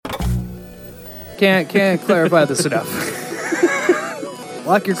Can't clarify this enough.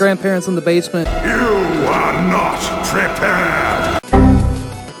 Lock your grandparents in the basement. You are not prepared!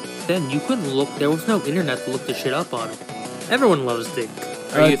 Then you couldn't look. There was no internet to look the shit up on. Everyone loves Dick.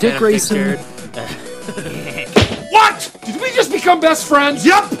 Are you a Dick fan Grayson. of Dick, Jared? What? Did we just become best friends?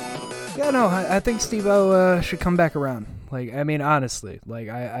 Yup! Yeah, no, I think Steve-O should come back around. Like, I mean, honestly, like,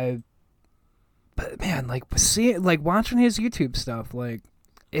 but man, like, watching his YouTube stuff, like,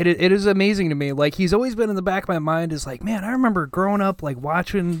 it is amazing to me. Like, he's always been in the back of my mind is like, man, I remember growing up, like,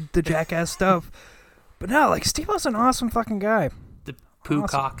 watching the Jackass stuff. But no, like, Steve-O's an awesome fucking guy. The poo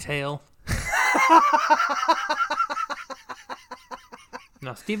cocktail.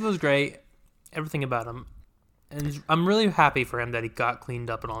 No, Steve was great. Everything about him. And I'm really happy for him that he got cleaned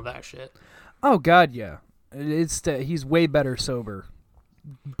up and all that shit. Oh, God, yeah. He's way better sober.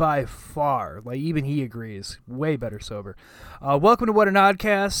 By far. Like, even he agrees. Way better sober. Welcome to What an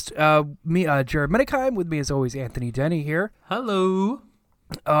Oddcast. Me, Jared Menikheim. With me, as always, Anthony Denny here. Hello.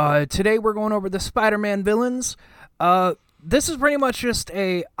 Today, we're going over the Spider-Man villains. This is pretty much just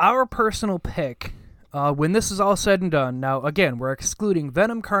our personal pick. When this is all said and done, now, again, we're excluding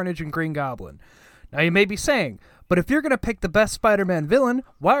Venom, Carnage, and Green Goblin. Now, you may be saying, but if you're going to pick the best Spider-Man villain,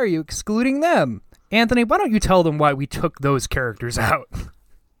 why are you excluding them? Anthony, why don't you tell them why we took those characters out?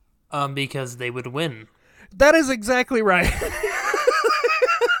 Because they would win. That is exactly right.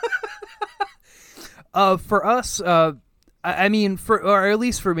 For us, I mean, or at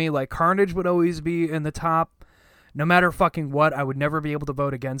least for me, like, Carnage would always be in the top. No matter fucking what, I would never be able to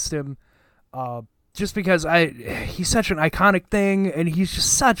vote against him. Just because he's such an iconic thing, and he's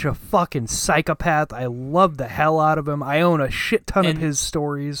just such a fucking psychopath. I love the hell out of him. I own a shit ton of his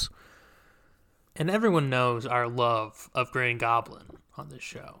stories. And everyone knows our love of Green Goblin on this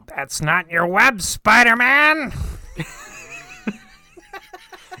show. That's not your web, Spider-Man!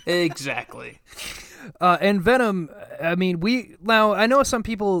 Exactly. And Venom, I mean, I know some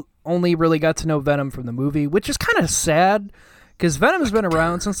people only really got to know Venom from the movie, which is kind of sad, because Venom's been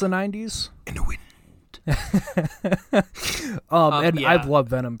around since the 90s. In the wind. I've loved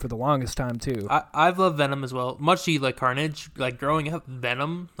Venom for the longest time too. I've loved Venom as well. Much to like Carnage, like growing up,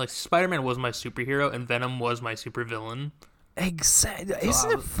 Venom, like Spider-Man was my superhero and Venom was my supervillain. Exactly.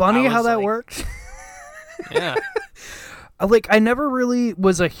 Isn't it funny how that works? Yeah. Like, I never really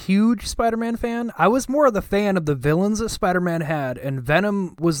was a huge Spider-Man fan. I was more of the fan of the villains that Spider-Man had, and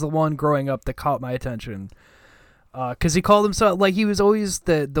Venom was the one growing up that caught my attention. Because he called himself, like, he was always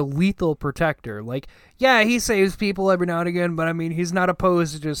the lethal protector. Like, yeah, he saves people every now and again, but I mean, he's not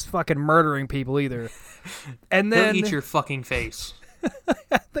opposed to just fucking murdering people either. And then he'll eat your fucking face.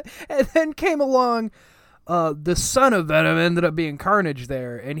 And then came along, the son of Venom ended up being Carnage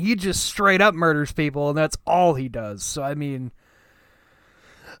there, and he just straight up murders people, and that's all he does. So, I mean,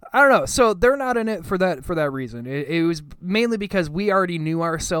 I don't know. So they're not in it for that reason. It was mainly because we already knew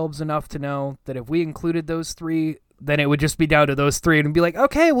ourselves enough to know that if we included those three, then it would just be down to those three and be like,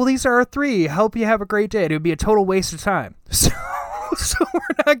 okay, well, these are our three. Hope you have a great day. It would be a total waste of time. So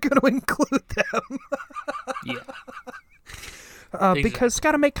we're not going to include them. Yeah. Exactly. Because it's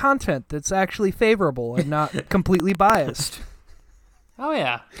got to make content that's actually favorable and not completely biased. Oh,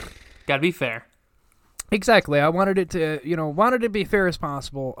 yeah. Gotta be fair. Exactly. I wanted it to be fair as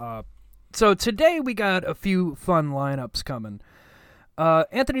possible. So today we got a few fun lineups coming.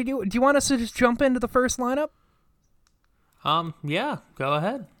 Anthony, do you want us to just jump into the first lineup? Yeah, go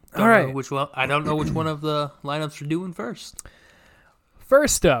ahead. All right. I don't know which one of the lineups you're doing first.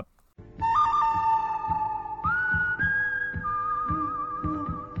 First up.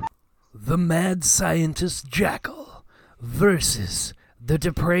 The mad scientist Jackal versus the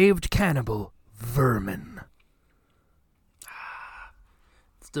depraved cannibal Vermin.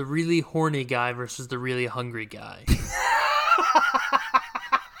 It's the really horny guy versus the really hungry guy.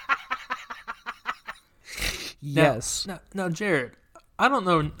 Yes. Now, Jared, I don't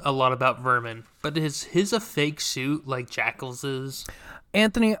know a lot about Vermin, but is his a fake suit like Jackal's is?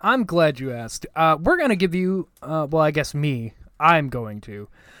 Anthony, I'm glad you asked. We're going to give you, I guess I'm going to.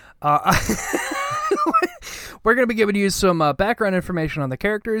 We're going to be giving you some background information on the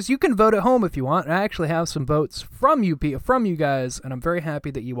characters. You can vote at home if you want. I actually have some votes from you guys, and I'm very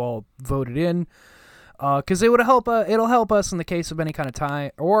happy that you all voted in. Because it'll help us in the case of any kind of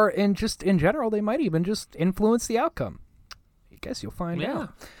tie, or in general, they might even just influence the outcome. I guess you'll find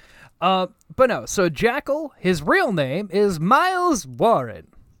out. But no, so Jackal, his real name is Miles Warren.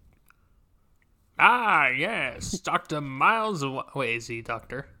 Ah, yes, Dr. Miles. Wait, is he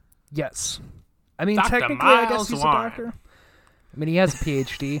doctor? Yes. I mean, Dr. technically, Miles I guess he's Warren. a doctor. I mean, he has a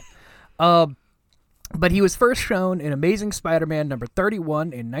PhD. But he was first shown in Amazing Spider-Man number 31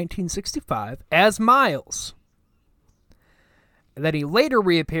 in 1965 as Miles. And then he later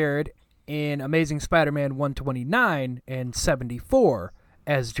reappeared in Amazing Spider-Man 129 and 74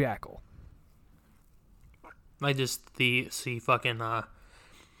 as Jackal. I just see fucking,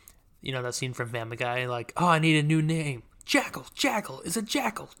 you know, that scene from Family Guy, like, oh, I need a new name. Jackal, Jackal, is a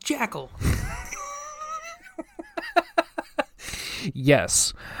Jackal, Jackal.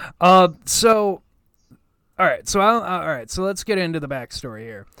 Yes. All right, so let's get into the backstory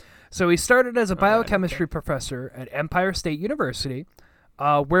here. So he started as a biochemistry professor at Empire State University,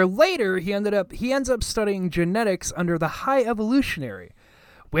 where later he ends up studying genetics under the High Evolutionary,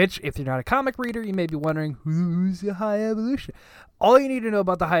 which, if you're not a comic reader, you may be wondering, who's the High Evolutionary? All you need to know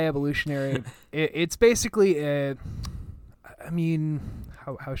about the High Evolutionary, it's basically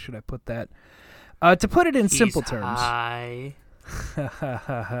how should I put that? To put it in simple terms.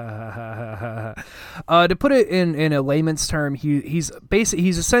 To put it in a layman's term, he's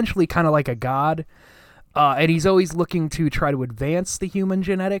essentially kind of like a god, and he's always looking to try to advance the human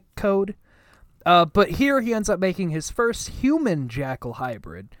genetic code. But here he ends up making his first human Jackal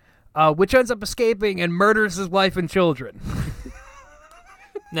hybrid, which ends up escaping and murders his wife and children.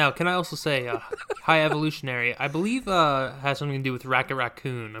 Now, can I also say, High Evolutionary, I believe has something to do with Rocket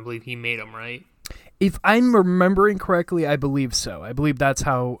Raccoon. I believe he made him, right? If I'm remembering correctly, I believe so. I believe that's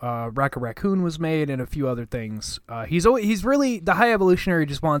how Rocket Raccoon was made and a few other things. He's really, the High Evolutionary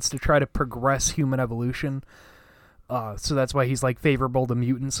just wants to try to progress human evolution. So that's why he's like favorable to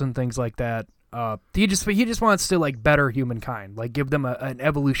mutants and things like that. He just wants to like better humankind, like give them an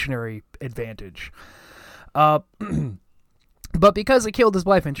evolutionary advantage. But because he killed his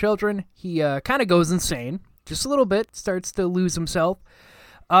wife and children, he kind of goes insane, just a little bit, starts to lose himself.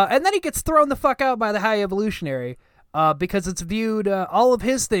 And then he gets thrown the fuck out by the High Evolutionary because it's viewed, all of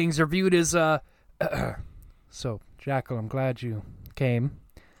his things are viewed as, so, Jackal, I'm glad you came.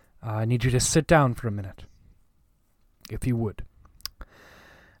 I need you to sit down for a minute, if you would.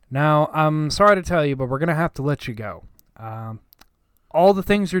 Now, I'm sorry to tell you, but we're going to have to let you go. All the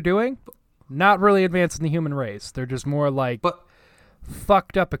things you're doing, not really advancing the human race. They're just more like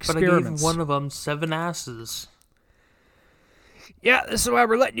fucked up experiments. But I gave one of them 7 asses. Yeah, this is why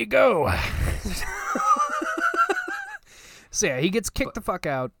we're letting you go. So yeah, he gets kicked the fuck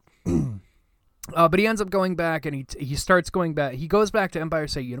out. But he ends up going back, and he starts going back. He goes back to Empire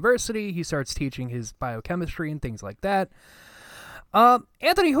State University. He starts teaching his biochemistry and things like that.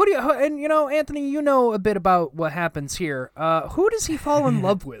 Anthony, Anthony, you know a bit about what happens here. Who does he fall in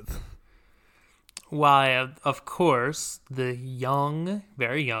love with? Why, of course, the young,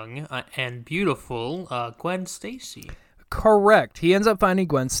 very young, and beautiful Gwen Stacy. Correct. He ends up finding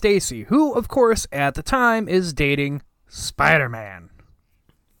Gwen Stacy, who, of course, at the time is dating Spider-Man.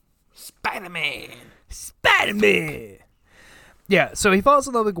 Spider-Man! Yeah, so he falls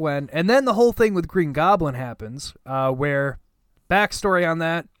in love with Gwen, and then the whole thing with Green Goblin happens, where, backstory on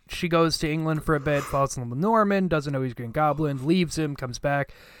that, she goes to England for a bit, falls in love with Norman, doesn't know he's Green Goblin, leaves him, comes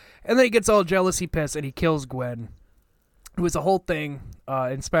back, and then he gets all jealous, he pissed, and he kills Gwen. It was a whole thing,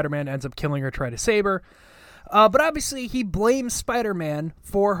 and Spider-Man ends up killing her, trying to save her. But obviously, he blames Spider-Man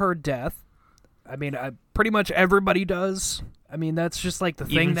for her death. I mean, pretty much everybody does. I mean, that's just like the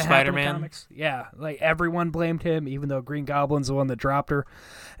thing that happened in comics. Yeah, like everyone blamed him, even though Green Goblin's the one that dropped her.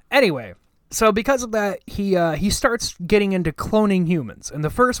 Anyway, so because of that, he starts getting into cloning humans. And the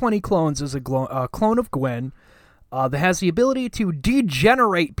first one he clones is a clone of Gwen that has the ability to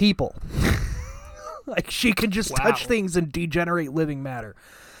degenerate people. Like, she can just touch things and degenerate living matter.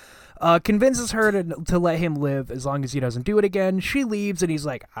 Convinces her to let him live as long as he doesn't do it again. She leaves, and he's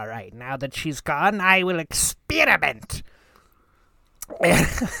like, all right, now that she's gone, I will experiment. I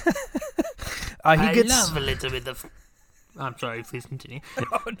love a little bit of... I'm sorry, please continue.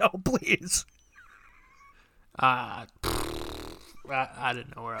 Oh, no, please. I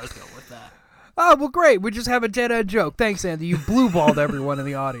didn't know where I was going with that. Oh, well, great. We just have a dead-end joke. Thanks, Andy. You blue-balled everyone in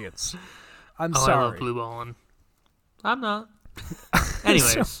the audience. I'm sorry. I love blue-balling. I'm not.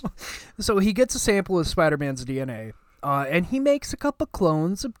 Anyways. So he gets a sample of Spider-Man's DNA, and he makes a couple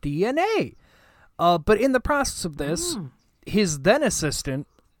clones of DNA. But in the process of this, his then assistant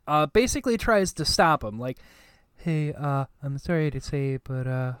basically tries to stop him. Like, hey, I'm sorry to say, but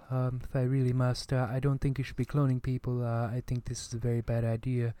if I really must, I don't think you should be cloning people. I think this is a very bad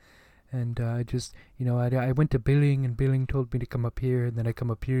idea. And I just, I went to Billing, and Billing told me to come up here, and then I come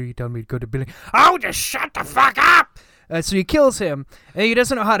up here, he told me to go to Billing. Oh, just shut the fuck up! So he kills him, and he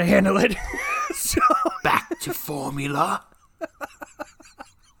doesn't know how to handle it. So back to formula.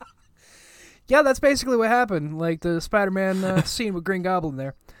 Yeah, that's basically what happened. Like the Spider-Man scene with Green Goblin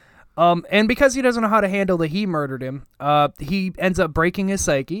there. And because he doesn't know how to handle that he murdered him, he ends up breaking his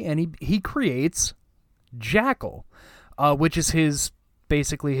psyche, and he creates Jackal, which is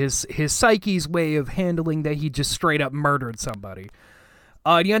basically his psyche's way of handling that he just straight up murdered somebody.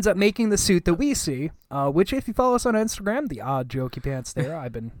 And he ends up making the suit that we see, which if you follow us on Instagram, the odd jokey pants there,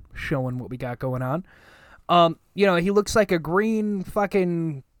 I've been showing what we got going on. He looks like a green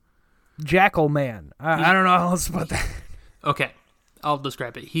fucking jackal man. I don't know how else to put that. Okay, I'll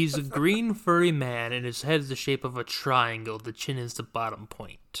describe it. He's a green furry man, and his head is the shape of a triangle. The chin is the bottom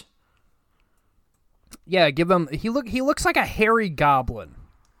point. Yeah, give him. He looks like a hairy goblin.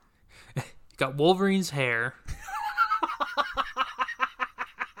 He got Wolverine's hair.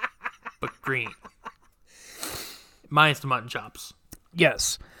 But green. Minus the mutton chops.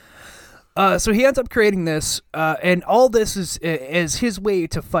 Yes. So he ends up creating this, and all this is his way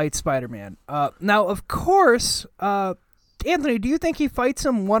to fight Spider-Man. Now, of course, Anthony, do you think he fights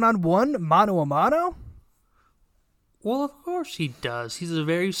him one-on-one, mano-a-mano? Well, of course he does. He's a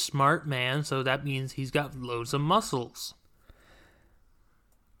very smart man, so that means he's got loads of muscles.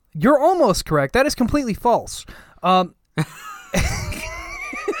 You're almost correct. That is completely false.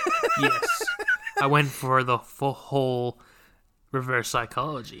 Yes. I went for the whole reverse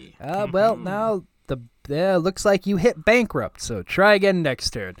psychology. Well, now looks like you hit bankrupt, so try again next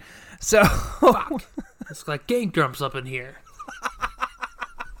turn. So, Fuck. It's like gang drums up in here.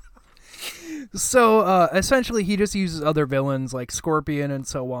 So, essentially, he just uses other villains like Scorpion and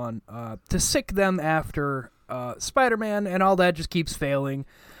so on to sick them after Spider-Man, and all that just keeps failing.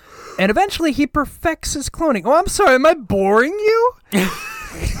 And eventually, he perfects his cloning. Oh, I'm sorry, am I boring you?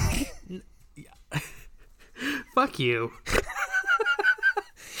 Fuck you.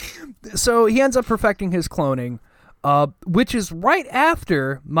 So, he ends up perfecting his cloning, which is right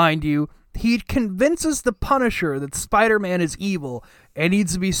after, mind you, he convinces the Punisher that Spider-Man is evil and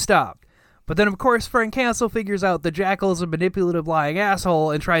needs to be stopped. But then, of course, Frank Castle figures out that Jackal is a manipulative, lying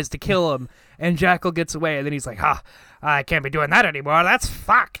asshole and tries to kill him, and Jackal gets away, and then he's like, I can't be doing that anymore, that's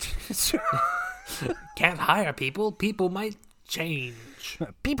fucked. Can't hire people. People might change.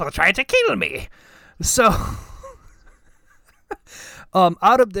 People try to kill me. So,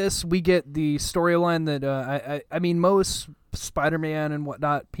 out of this, we get the storyline that, I mean, most Spider-Man and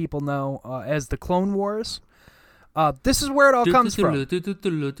whatnot people know as the Clone Wars. This is where it all comes from.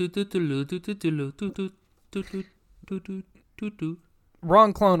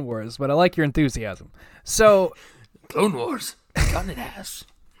 Wrong Clone Wars, but I like your enthusiasm. So, Clone Wars. Gun it ass.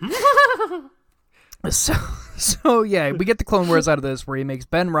 So yeah, we get the Clone Wars out of this, where he makes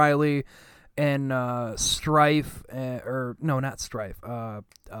Ben Reilly and Strife, or no, not Strife.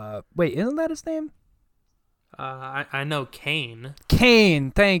 Wait, isn't that his name? I know Kane.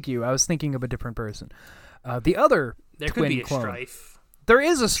 Kane, thank you. I was thinking of a different person. The other There twin could be a clone. Strife. There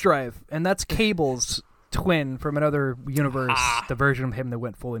is a Strife, and that's Cable's twin from another universe, the version of him that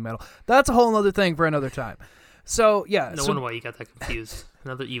went fully metal. That's a whole other thing for another time. So, yeah. No wonder why you got that confused.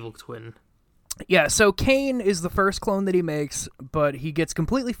 Another evil twin. Yeah, so Kane is the first clone that he makes, but he gets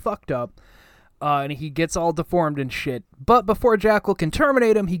completely fucked up, and he gets all deformed and shit. But before Jackal can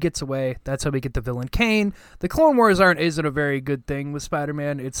terminate him, he gets away. That's how we get the villain Kane. The Clone Wars isn't a very good thing with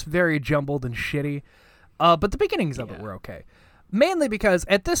Spider-Man. It's very jumbled and shitty. But the beginnings of it were okay. Mainly because,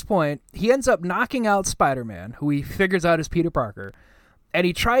 at this point, he ends up knocking out Spider-Man, who he figures out is Peter Parker, and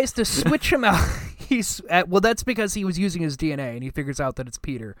he tries to switch him out. That's because he was using his DNA, and he figures out that it's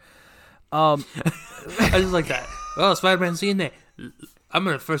Peter. I just like that. Oh, Spider-Man's DNA. I'm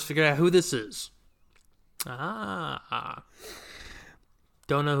going to first figure out who this is. Don't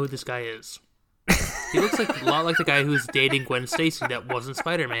know who this guy is. He looks like a lot like the guy who's dating Gwen Stacy that wasn't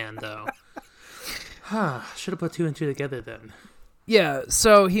Spider-Man, though. Should have put two and two together then. Yeah,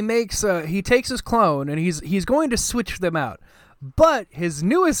 so he takes his clone, and he's going to switch them out. But his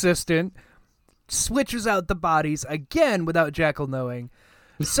new assistant switches out the bodies again without Jackal knowing.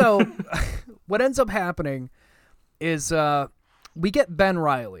 So what ends up happening is we get Ben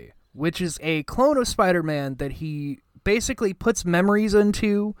Reilly, which is a clone of Spider-Man that he basically puts memories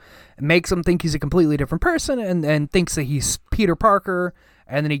into, and makes him think he's a completely different person, and thinks that he's Peter Parker.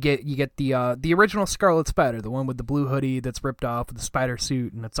 And then you get the original Scarlet Spider, the one with the blue hoodie that's ripped off with the spider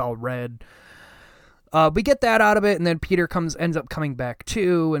suit and it's all red. We get that out of it, and then Peter ends up coming back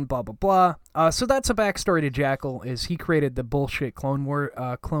too, and blah blah blah. So that's a backstory to Jackal. Is he created the bullshit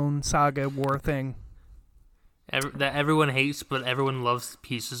Clone Saga war thing that everyone hates, but everyone loves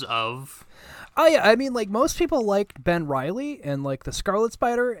pieces of. Oh yeah, I mean, like, most people liked Ben Reilly and like the Scarlet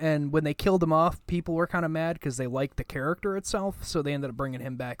Spider, and when they killed him off, people were kind of mad because they liked the character itself, so they ended up bringing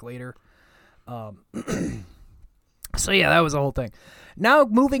him back later. So yeah, that was the whole thing. Now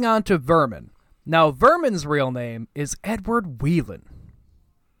moving on to Vermin. Now Vermin's real name is Edward Whelan.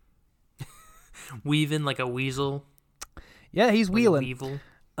 Weaving like a weasel. Yeah, he's Like a Whelan. weevil.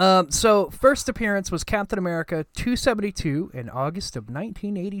 So first appearance was Captain America 272 in August of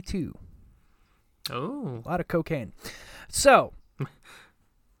 1982. Oh. A lot of cocaine. So,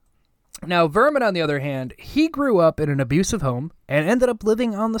 now Vermin, on the other hand, he grew up in an abusive home and ended up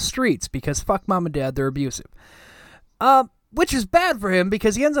living on the streets because fuck mom and dad, they're abusive. Which is bad for him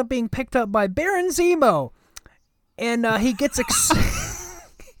because he ends up being picked up by Baron Zemo. And he gets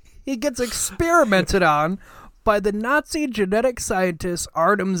he gets experimented on by the Nazi genetic scientist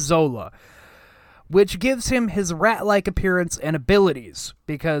Artem Zola, which gives him his rat-like appearance and abilities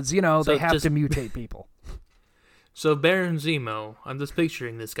because, you know, So they have just- to mutate people. So Baron Zemo, I'm just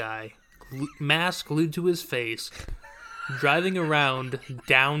picturing this guy, mask glued to his face, driving around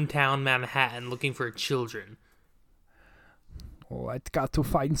downtown Manhattan looking for children. Oh, I got to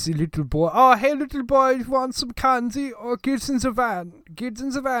find the little boy. Oh, hey, little boy, you want some candy? Oh, get in the van. Get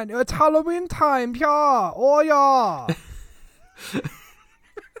in the van. It's Halloween time, yeah. Oh, yeah.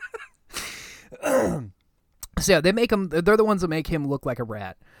 So, yeah, they make him, they're the ones that make him look like a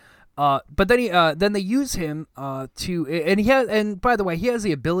rat. But then they use him and by the way, he has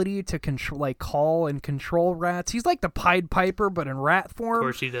the ability to call and control rats. He's like the Pied Piper, but in rat form. Of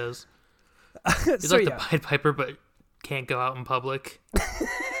course he does. He's So, like yeah. the Pied Piper, but can't go out in public.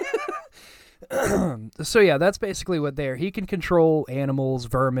 So yeah, that's basically what he can control animals,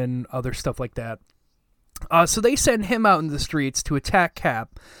 vermin, other stuff like that. So they send him out in the streets to attack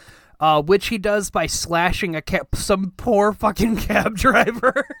Cap, which he does by slashing some poor fucking cab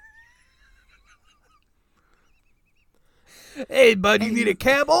driver. Hey, bud, you need a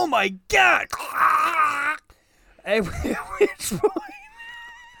cab? Oh my god! Hey, which point?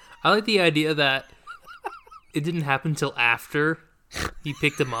 I like the idea that it didn't happen till after he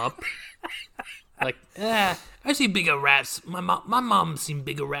picked him up. Like, I see bigger rats. My mom's seen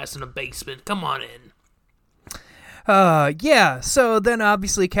bigger rats in the basement. Come on in. Yeah, so then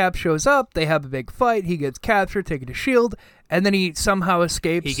obviously Cap shows up, they have a big fight, he gets captured, taken to S.H.I.E.L.D., and then he somehow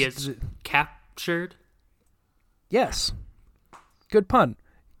escapes. He gets captured. Yes. Good pun,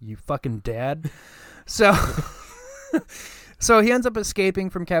 you fucking dad. So so he ends up escaping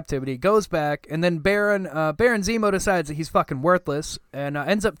from captivity, goes back, and then Baron Zemo decides that he's fucking worthless, and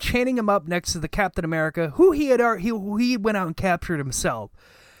ends up chaining him up next to the Captain America, who he went out and captured himself.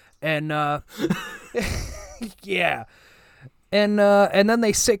 And yeah. And then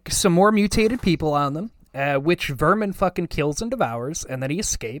they sick some more mutated people on them, which Vermin fucking kills and devours, and then he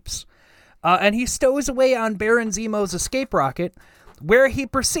escapes. And he stows away on Baron Zemo's escape rocket, where he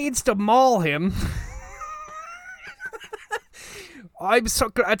proceeds to maul him. I'm so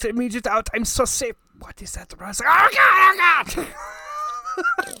glad to meet you out. I'm so safe. What is that? Oh god!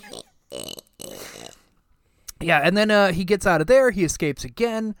 Yeah, and then he gets out of there. He escapes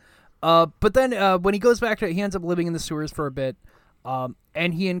again. But then when he goes back to it, he ends up living in the sewers for a bit.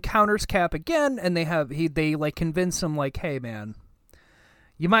 And he encounters Cap again, and they like convince him like, hey man,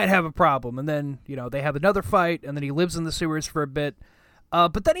 you might have a problem. And then, you know, they have another fight, and then he lives in the sewers for a bit.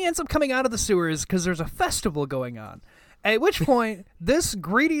 But then he ends up coming out of the sewers because there's a festival going on. At which point, this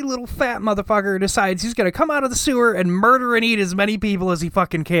greedy little fat motherfucker decides he's going to come out of the sewer and murder and eat as many people as he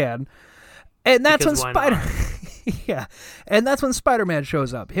fucking can. And that's Because why yeah, and that's when Spider-Man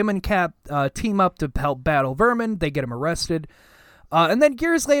shows up. Him and Cap team up to help battle Vermin. They get him arrested. And then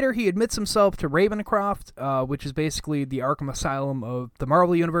years later, he admits himself to Ravencroft, which is basically the Arkham Asylum of the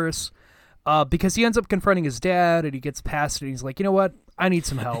Marvel Universe, because he ends up confronting his dad, and he gets past it, and he's like, you know what? I need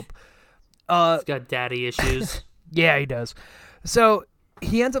some help. He's got daddy issues. Yeah, he does. So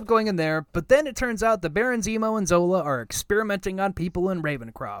he ends up going in there, but then it turns out that Baron Zemo and Zola are experimenting on people in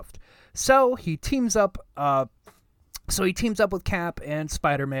Ravencroft. So he teams up with Cap and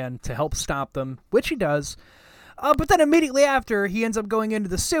Spider-Man to help stop them, which he does. But then immediately after, he ends up going into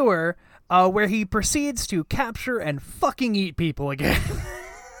the sewer, where he proceeds to capture and fucking eat people again.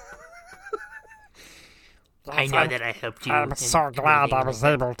 I know that I helped you. I'm so glad I was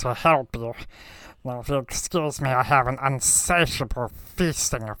able to help you. Now, if you excuse me, I have an insatiable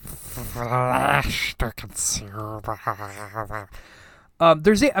feasting of flesh to consume.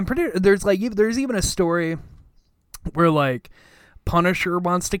 There's even a story where like Punisher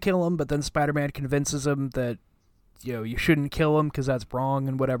wants to kill him, but then Spider-Man convinces him that, you know, you shouldn't kill him because that's wrong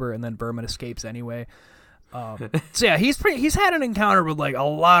and whatever, and then Vermin escapes anyway. So yeah, he's had an encounter with like a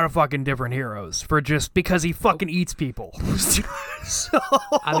lot of fucking different heroes for just because he fucking eats people. So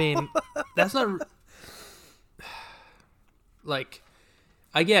I mean, that's not like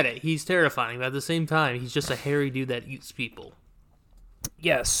I get it. He's terrifying, but at the same time, he's just a hairy dude that eats people.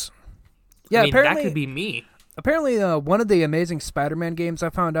 Yes. Yeah, I mean, apparently that could be me. Apparently, one of the Amazing Spider-Man games I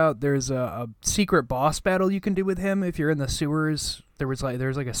found out there's a secret boss battle you can do with him if you're in the sewers. There's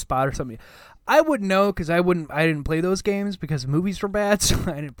like a spot or something. I wouldn't know because I didn't play those games because movies were bad, so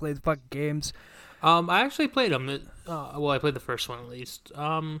I didn't play the fucking games. I actually played them. I played the first one at least.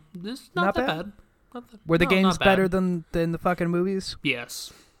 This is not that bad. Were the games better than the fucking movies?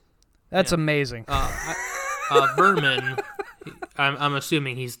 Yes. That's amazing. Vermin, I'm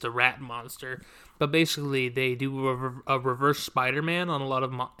assuming he's the rat monster, but basically they do a reverse Spider-Man on a lot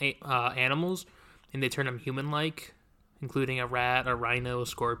of animals, and they turn him human-like, including a rat, a rhino, a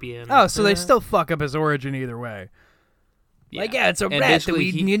scorpion. Oh, so they still fuck up his origin either way. Yeah. It's a rat that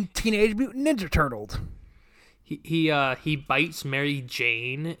we Teenage Mutant Ninja Turtled. He bites Mary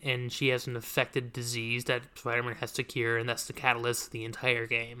Jane, and she has an infected disease that Spider-Man has to cure, and that's the catalyst of the entire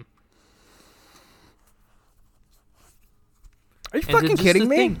game. Are you fucking kidding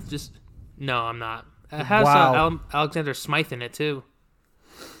me? No, I'm not. It has Alexander Smythe in it too.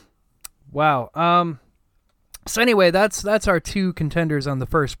 Wow. So anyway, that's our two contenders on the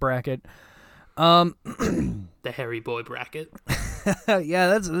first bracket. The Harry Boy bracket.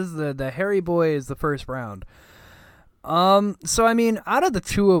 Yeah, this is the Harry Boy is the first round. So I mean, out of the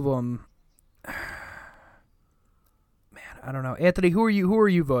two of them, man, I don't know. Anthony, who are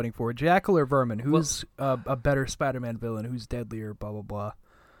you voting for? Jackal or Vermin? Who's a better Spider-Man villain? Who's deadlier? Blah blah blah.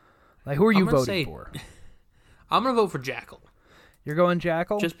 Like, who are you voting for? I'm gonna vote for Jackal. You're going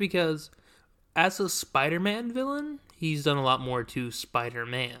Jackal? Just because, as a Spider-Man villain, he's done a lot more to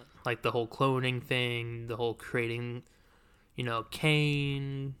Spider-Man, like the whole cloning thing, the whole creating,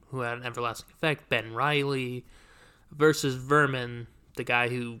 Kane, who had an everlasting effect, Ben Reilly, versus Vermin, the guy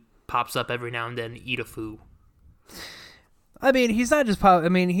who pops up every now and then to eat a foo. I mean, he's not just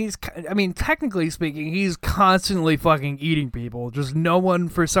technically speaking, he's constantly fucking eating people. Just no one,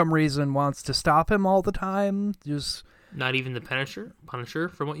 for some reason, wants to stop him all the time. Just not even the Punisher,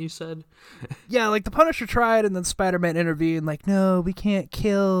 from what you said. Yeah, like the Punisher tried, and then Spider-Man intervened. Like, no, we can't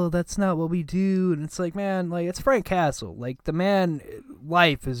kill. That's not what we do. And it's like, man, like it's Frank Castle. Like the man,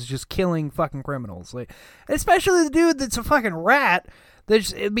 life is just killing fucking criminals. Like, especially the dude that's a fucking rat.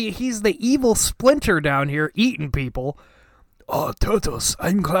 He's the evil Splinter down here eating people. Oh, Turtles,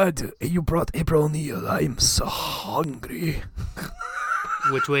 I'm glad you brought April O'Neil. I'm so hungry.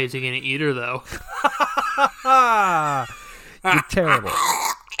 Which way is he going to eat her, though? You're terrible.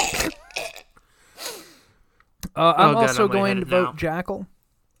 I'm also going to vote Jackal.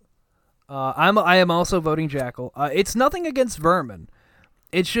 I am also voting Jackal. It's nothing against Vermin.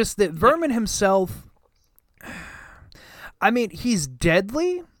 It's just that Vermin himself, I mean, he's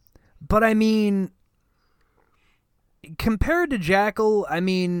deadly, but I mean, compared to Jackal, I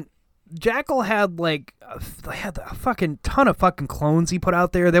mean, Jackal had a fucking ton of fucking clones he put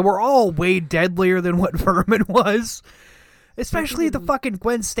out there. They were all way deadlier than what Vermin was. Especially the fucking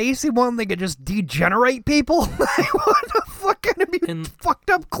Gwen Stacy one, they could just degenerate people. What the fuck kind of fucked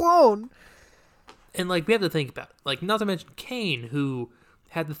up clone? And we have to think about it. Not to mention Kane, who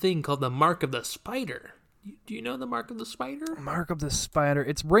had the thing called the Mark of the Spider. Do you know the Mark of the Spider? Mark of the Spider.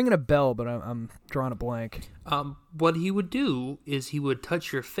 It's ringing a bell, but I'm drawing a blank. What he would do is he would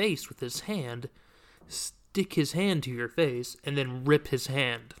touch your face with his hand, stick his hand to your face, and then rip his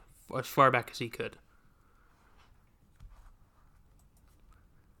hand as far back as he could.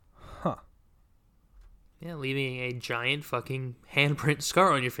 Huh. Yeah, leaving a giant fucking handprint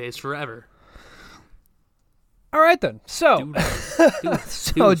scar on your face forever. All right, then. So,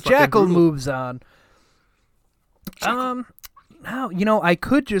 Jackal moves on. Now, I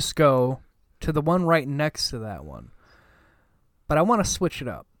could just go to the one right next to that one, but I want to switch it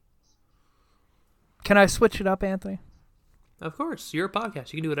up. Can I switch it up, Anthony? Of course. You're a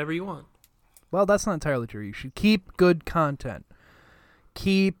podcast. You can do whatever you want. Well, that's not entirely true. You should keep good content.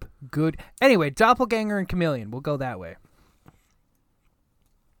 Anyway, Doppelganger and Chameleon. We'll go that way.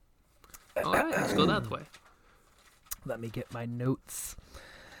 All right, let's go that way. Let me get my notes,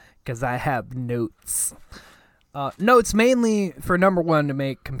 because I have notes. Notes mainly for number one to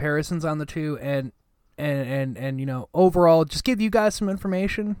make comparisons on the two, and overall just give you guys some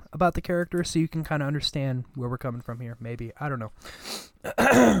information about the character so you can kind of understand where we're coming from here. Maybe, I don't know.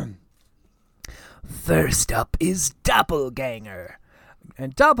 First up is Doppelganger,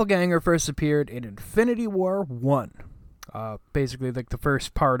 and Doppelganger first appeared in Infinity War 1. Basically the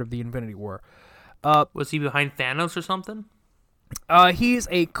first part of the Infinity War. Was he behind Thanos or something? He's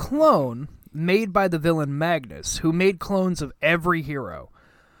a clone made by the villain Magnus, who made clones of every hero.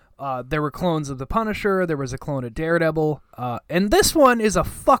 There were clones of the Punisher. There was a clone of Daredevil, and this one is a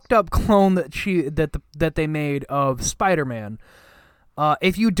fucked up clone that they made of Spider-Man.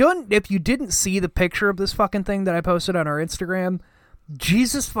 If you didn't see the picture of this fucking thing that I posted on our Instagram,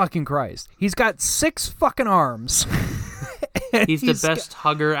 Jesus fucking Christ, he's got 6 fucking arms. He's the best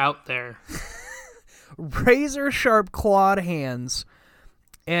hugger out there. Razor sharp clawed hands.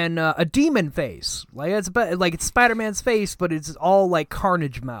 And a demon face, like it's Spider-Man's face, but it's all like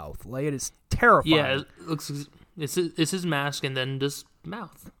Carnage mouth. Like it is terrifying. Yeah, it looks. It's his mask and then just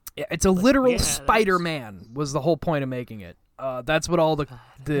mouth. Yeah, it's a literal Spider-Man. Was the whole point of making it? That's what all the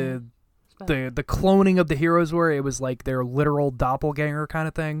cloning of the heroes were. It was like their literal doppelganger kind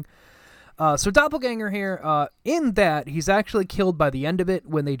of thing. So doppelganger here, in that he's actually killed by the end of it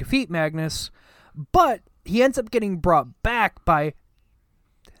when they defeat Magnus, but he ends up getting brought back by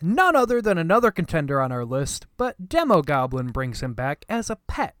none other than another contender on our list, but Demogoblin brings him back as a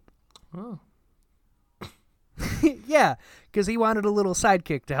pet. Oh. Yeah, because he wanted a little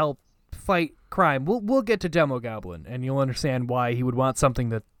sidekick to help fight crime. We'll get to Demogoblin, and you'll understand why he would want something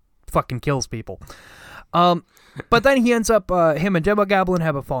that fucking kills people. But then he ends up, him and Demogoblin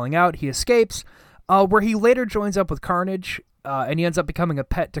have a falling out. He escapes, where he later joins up with Carnage, and he ends up becoming a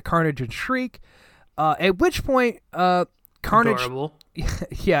pet to Carnage and Shriek, at which point, Carnage... Adorable.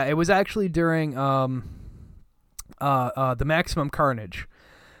 Yeah, it was actually during the Maximum Carnage.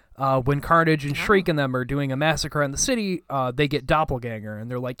 When Carnage and Shriek and them are doing a massacre in the city, they get Doppelganger,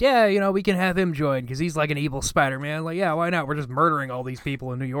 and they're like, yeah, we can have him join, because he's like an evil Spider-Man. Like, yeah, why not? We're just murdering all these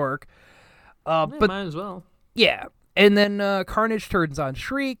people in New York. But might as well. Yeah, and then Carnage turns on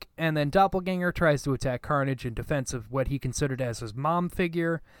Shriek, and then Doppelganger tries to attack Carnage in defense of what he considered as his mom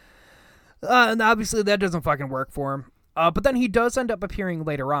figure. And obviously that doesn't fucking work for him. But then he does end up appearing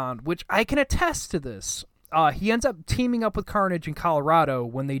later on, which I can attest to this. He ends up teaming up with Carnage in Colorado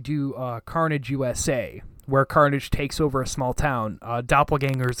when they do Carnage USA, where Carnage takes over a small town.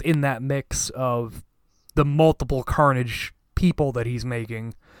 Doppelganger's in that mix of the multiple Carnage people that he's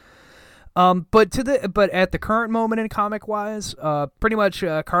making. But at the current moment in comic wise, pretty much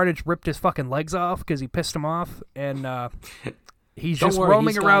Carnage ripped his fucking legs off because he pissed him off, and he's just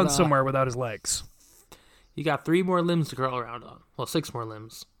roaming around somewhere without his legs. You got 3 more limbs to crawl around on. Well, 6 more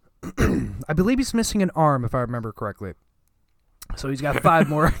limbs. I believe he's missing an arm, if I remember correctly. So he's got 5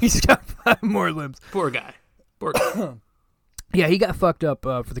 more. He's got 5 more limbs. Poor guy. Yeah, he got fucked up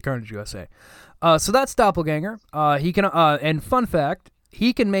for the Carnage USA. So that's Doppelganger. He can, and fun fact,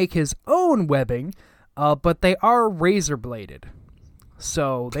 he can make his own webbing, but they are razor bladed.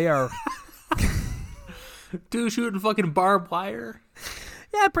 So they are. Dude, shooting fucking barbed wire.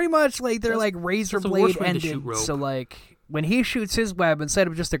 Yeah, pretty much. Like they're like razor blade ended. So like when he shoots his web, instead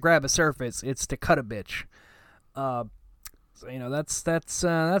of just to grab a surface, it's to cut a bitch. So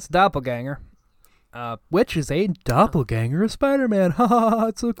that's Doppelganger. Which is a doppelganger of Spider-Man. Ha ha ha!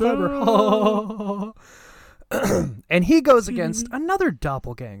 It's so clever. And he goes against another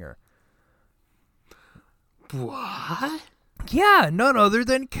doppelganger. What? Yeah, none other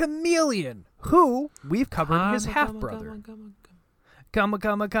than Chameleon, who we've covered his half-brother. Come,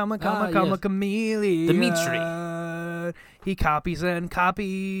 yes. Chameleon. Dimitri. He copies and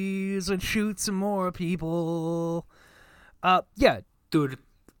shoots some more people. Yeah. Dude's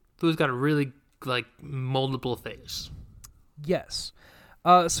got a really, moldable face. Yes.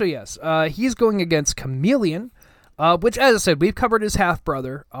 He's going against Chameleon, which, as I said, we've covered his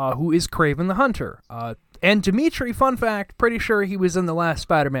half-brother, who is Kraven the Hunter. And Dimitri, fun fact, pretty sure he was in the last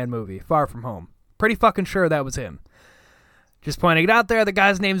Spider-Man movie, Far From Home. Pretty fucking sure that was him. Just pointing it out there, the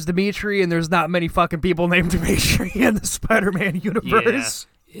guy's name's Dimitri, and there's not many fucking people named Dimitri in the Spider-Man universe.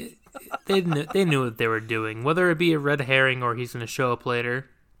 Yeah. They knew what they were doing. Whether it be a red herring or he's going to show up later,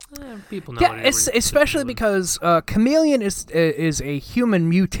 people know. Yeah, especially because Chameleon is a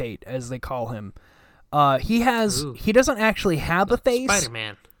human mutate, as they call him. He doesn't actually have a face.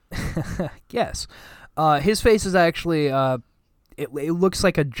 Spider-Man. Yes. His face is actually, it looks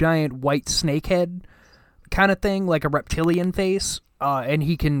like a giant white snake head kind of thing, like a reptilian face, and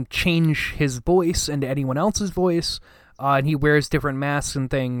he can change his voice into anyone else's voice, and he wears different masks and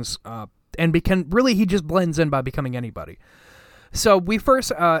things, and he just blends in by becoming anybody. So we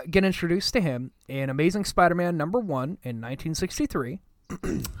first get introduced to him in Amazing Spider-Man #1 in 1963.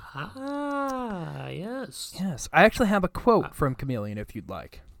 Yes. Yes, I actually have a quote from Chameleon if you'd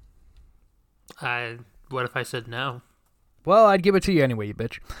like. What if I said no? Well, I'd give it to you anyway, you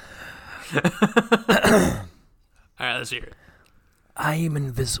bitch. All right, let's hear it. I am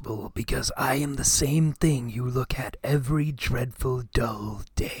invisible because I am the same thing you look at every dreadful, dull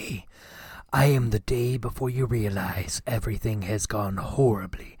day. I am the day before you realize everything has gone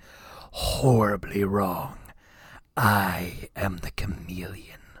horribly, horribly wrong. I am the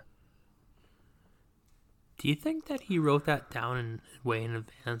chameleon. Do you think that he wrote that down in way in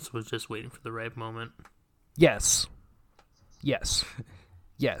advance, was just waiting for the right moment? Yes. Yes.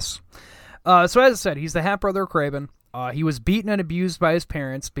 Yes. So as I said, he's the half-brother of Kraven. He was beaten and abused by his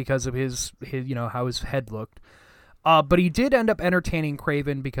parents because of his how his head looked. But he did end up entertaining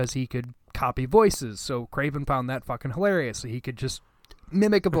Kraven because he could copy voices. So Kraven found that fucking hilarious. So he could just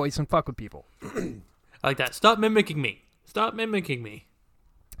mimic a voice and fuck with people. I like that. Stop mimicking me. Stop mimicking me.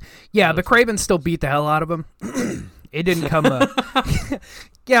 Yeah, but Kraven still beat the hell out of him. It didn't come.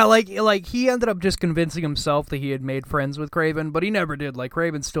 Yeah, like he ended up just convincing himself that he had made friends with Kraven, but he never did. Like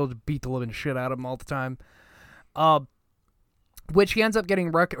Kraven still beat the living shit out of him all the time. Which he ends up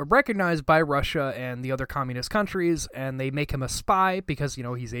getting recognized by Russia and the other communist countries, and they make him a spy because,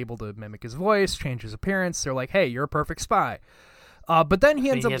 he's able to mimic his voice, change his appearance. They're like, hey, you're a perfect spy. But then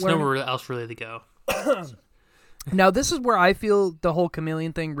he ends up learning... nowhere else really to go. Now, this is where I feel the whole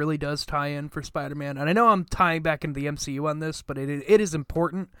chameleon thing really does tie in for Spider-Man. And I know I'm tying back into the MCU on this, but it is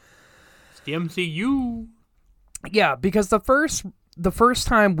important. It's the MCU. Yeah, because the first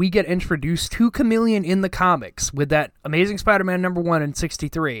time we get introduced to Chameleon in the comics with that Amazing Spider-Man #1 in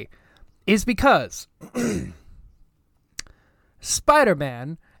 63 is because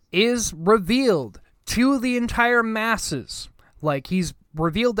Spider-Man is revealed to the entire masses. Like, he's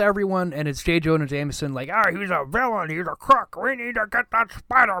revealed to everyone, and it's J. Jonah Jameson like, he's a villain, he's a crook, we need to get that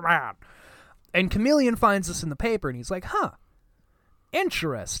Spider-Man. And Chameleon finds this in the paper, and he's like,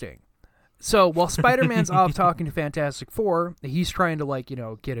 interesting. So while Spider-Man's off talking to Fantastic Four, he's trying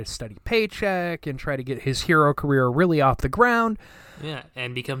to, get a steady paycheck and try to get his hero career really off the ground. Yeah,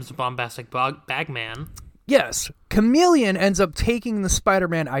 and becomes the bombastic bagman. Yes, Chameleon ends up taking the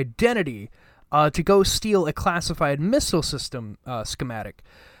Spider-Man identity to go steal a classified missile system schematic.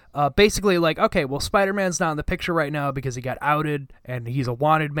 Basically, okay, well, Spider-Man's not in the picture right now because he got outed and he's a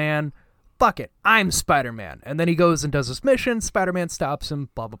wanted man. Fuck it, I'm Spider-Man. And then he goes and does this mission, Spider-Man stops him,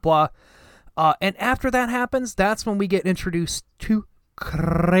 blah, blah, blah. And after that happens, that's when we get introduced to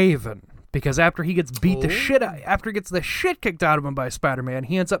Kraven. Because after he gets after he gets the shit kicked out of him by Spider-Man,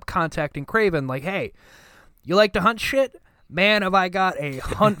 he ends up contacting Kraven like, hey, you like to hunt shit? Man, have I got a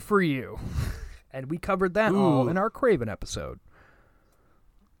hunt for you. And we covered that all in our Kraven episode.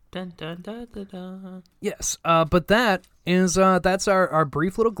 Dun, dun, dun, dun, dun. Yes, but that's our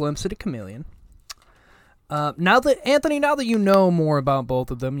brief little glimpse at a Chameleon. Now that you know more about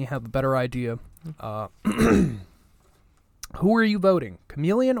both of them, you have a better idea. Who are you voting,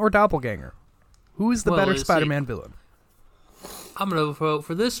 Chameleon or Doppelganger? Who is the better Spider-Man villain? I'm gonna vote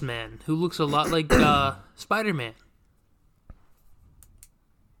for this man who looks a lot like Spider-Man.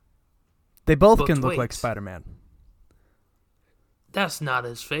 They both can look like Spider-Man. That's not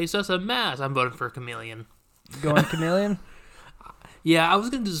his face. That's a mask. I'm voting for Chameleon. Going Chameleon? Yeah, I was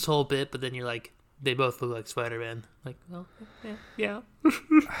gonna do this whole bit, but then you're like, they both look like Spider-Man. Like, well, yeah.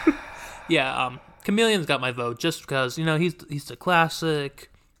 Yeah, Chameleon's got my vote just because, he's a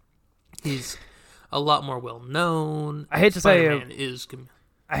classic. He's a lot more well-known. I hate to say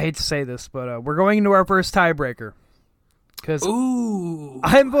this, but we're going into our first tiebreaker. Because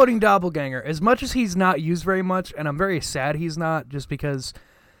I'm voting Doppelganger. As much as he's not used very much, and I'm very sad he's not, just because,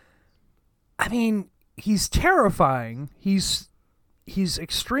 he's terrifying. He's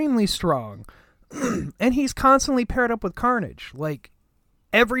extremely strong. And he's constantly paired up with Carnage. Like,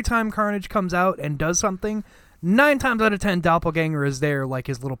 every time Carnage comes out and does something, 9 times out of 10, Doppelganger is there like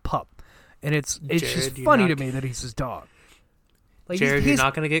his little pup. And it's just funny to me that he's his dog. Like, Jared, you're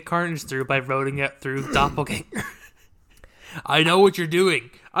not going to get Carnage through by voting it through Doppelganger. I know what you're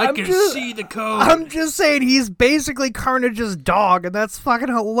doing. I can see the code. I'm just saying he's basically Carnage's dog, and that's fucking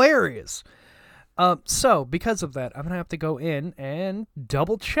hilarious. So, because of that, I'm going to have to go in and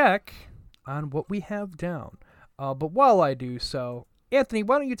double-check on what we have down. But while I do so, Anthony,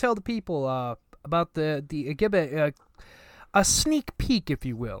 why don't you tell the people about give a sneak peek, if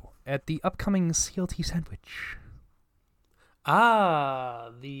you will, at the upcoming CLT sandwich.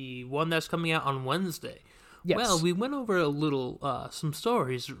 The one that's coming out on Wednesday. Yes. Well, we went over a little, some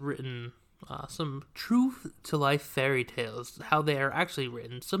stories written, some true-to-life fairy tales, how they are actually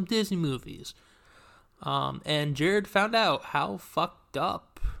written, some Disney movies. And Jared found out how fucked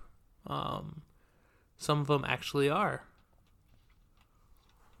up some of them actually are.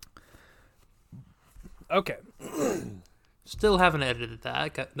 Okay. Still haven't edited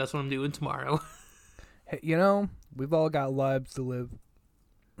that. That's what I'm doing tomorrow. Hey, we've all got lives to live.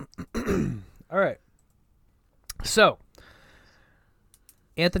 All right. So,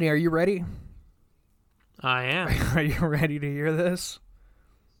 Anthony, are you ready? I am. Are you ready to hear this?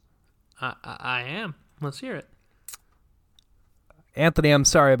 I am. Let's hear it. Anthony, I'm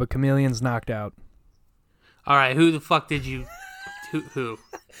sorry, but Chameleon's knocked out. All right, who the fuck did you? Who?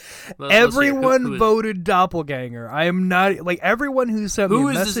 Everyone Who is- voted doppelganger. I am not like everyone who sent Who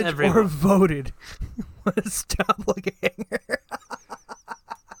me a is this message or everyone? voted was doppelganger.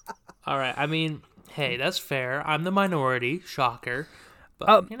 All right. I mean, hey, that's fair. I'm the minority. Shocker.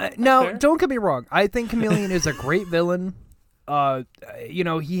 But that's Now, fair. don't get me wrong. I think Chameleon is a great villain.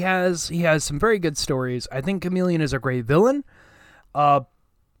 He has some very good stories. I think Chameleon is a great villain.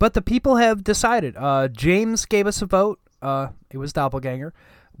 But the people have decided. James gave us a vote. It was doppelganger.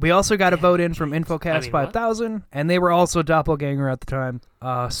 We also got a vote in from InfoCast 5000, and they were also doppelganger at the time.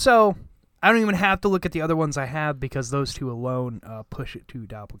 So I don't even have to look at the other ones I have because those two alone push it to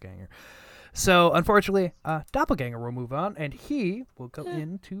doppelganger. So unfortunately, doppelganger will move on, and he will go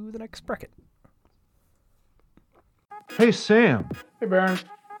into the next bracket. Hey Sam, Hey, Baron.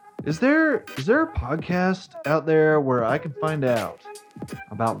 is there a podcast out there where I can find out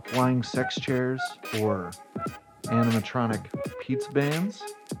about flying sex chairs or animatronic pizza bands?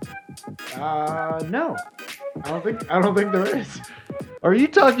 No. I don't think there is. Are you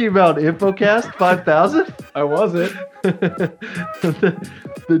talking about InfoCast 5000? I wasn't.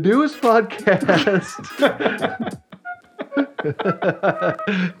 the newest podcast.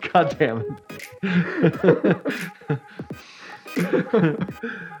 God damn it.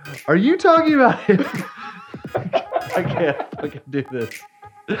 Are you talking about it? I can't fucking do this.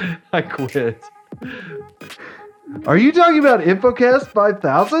 I quit. Are you talking about InfoCast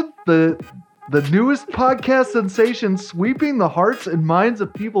 5000? The newest podcast sensation sweeping the hearts and minds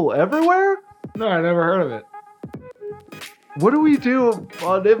of people everywhere? No, I never heard of it. What do we do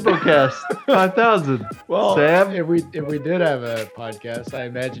on InfoCast 5000? Well, Sam? if we did have a podcast, I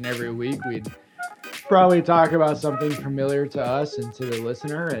imagine every week we'd probably talk about something familiar to us and to the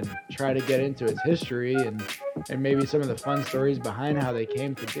listener and try to get into its history and maybe some of the fun stories behind how they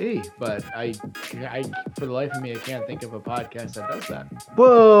came to be. But I for the life of me, I can't think of a podcast that does that.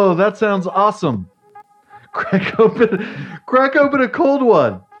 Whoa, that sounds awesome. Crack open a cold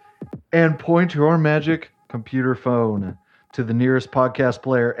one and point your magic computer phone to the nearest podcast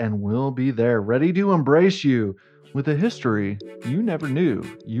player and we'll be there ready to embrace you with a history you never knew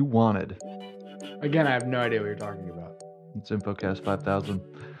you wanted. Again, I have no idea what you're talking about. It's InfoCast 5000.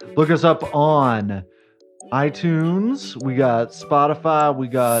 Look us up on iTunes. We got Spotify. We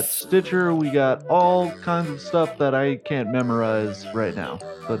got Stitcher. We got all kinds of stuff that I can't memorize right now.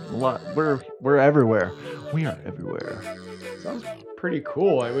 But a lot. We're everywhere. We are everywhere. Sounds pretty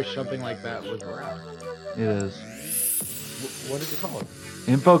cool. I wish something like that was around. It is What did you call it?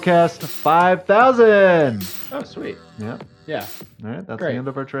 InfoCast 5000. Oh, sweet. Yeah. Yeah. All right. That's Great. the end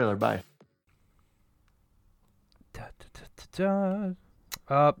of our trailer. Bye.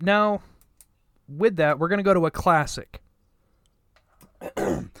 Now, with that, we're going to go to a classic.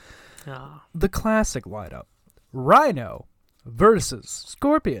 Ah. The classic lineup. Rhino versus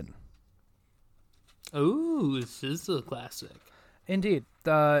Scorpion. Ooh, this is a classic. Indeed.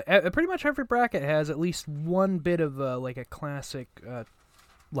 Pretty much every bracket has at least one bit of like a classic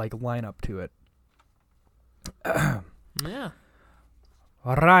like lineup to it. Yeah.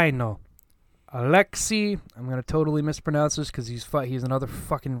 Rhino. Alexei, I'm going to totally mispronounce this because he's another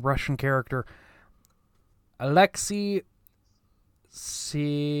fucking Russian character. Alexei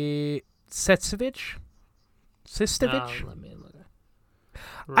Sestovich? Sistovich? Let me look.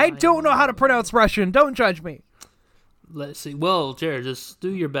 I don't know how to pronounce Russian. Don't judge me. Let's see. Well, Jared, just do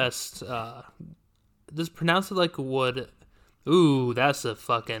your best. Just pronounce it like a would. Ooh, that's a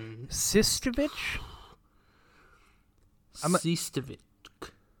fucking Sistovich? Sistovic.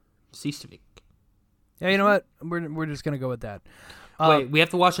 Yeah, you know what? We're just going to go with that. Wait, we have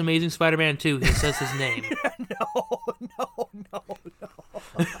to watch Amazing Spider-Man 2. He says his name.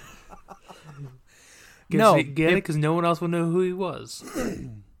 No. Get it? Because no one else would know who he was.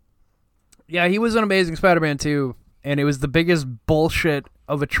 Yeah, he was in Amazing Spider-Man 2, and it was the biggest bullshit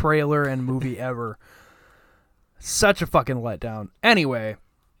of a trailer and movie ever. Such a fucking letdown. Anyway,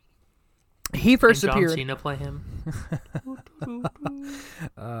 he first Did John appeared. Cena play him?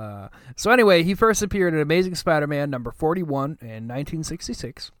 So anyway, he first appeared in Amazing Spider-Man number 41 in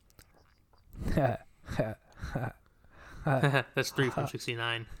 1966. That's 3 from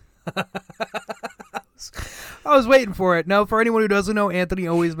 69. I was waiting for it. Now, for anyone who doesn't know, Anthony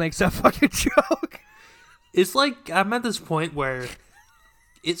always makes that fucking joke. It's like I'm at this point where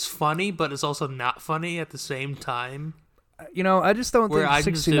it's funny, but it's also not funny at the same time. You know, I just don't Where think I'm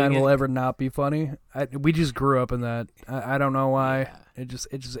just 69 doing will it- ever not be funny. We just grew up in that. I don't know why. It's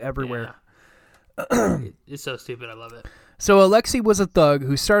just everywhere. Yeah. It's so stupid. I love it. So Alexei was a thug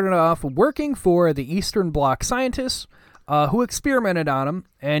who started off working for the Eastern Bloc scientists who experimented on him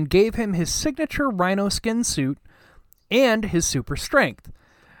and gave him his signature rhino skin suit and his super strength.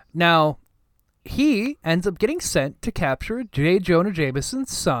 Now, he ends up getting sent to capture J. Jonah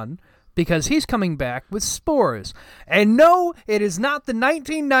Jameson's son because he's coming back with spores. And no, it is not the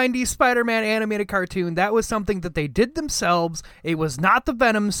 1990 Spider-Man animated cartoon. That was something that they did themselves. It was not the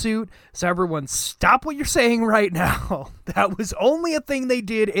Venom suit. So everyone stop what you're saying right now. That was only a thing they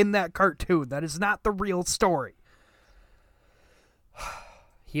did in that cartoon. That is not the real story.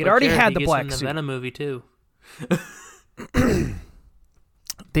 He had already had the black suit. suit. The Venom movie too.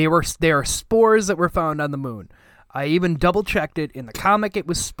 They are spores that were found on the moon. I even double-checked it. In the comic, it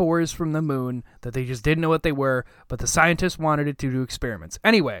was spores from the moon that they just didn't know what they were, but the scientists wanted it to do experiments.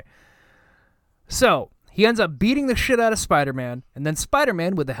 Anyway, so he ends up beating the shit out of Spider-Man, and then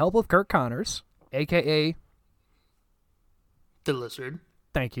Spider-Man, with the help of Kirk Connors, a.k.a. The Lizard.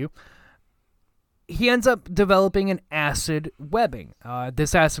 Thank you, he ends up developing an acid webbing.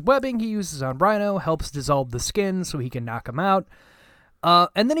 This acid webbing he uses on Rhino, helps dissolve the skin so he can knock him out.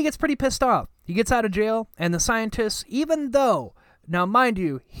 And then he gets pretty pissed off. He gets out of jail, and the scientists, even though, now mind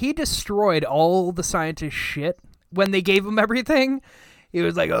you, he destroyed all the scientists' shit when they gave him everything. He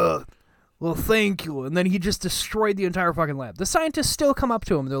was like, oh, well, thank you. And then he just destroyed the entire fucking lab. The scientists still come up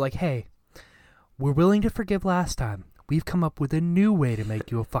to him. They're like, hey, we're willing to forgive last time. We've come up with a new way to make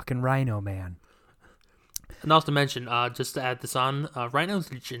you a fucking Rhino Man. And also to mention, just to add this on,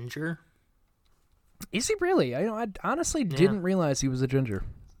 Rhino's a ginger. Is he really? I honestly didn't realize he was a ginger.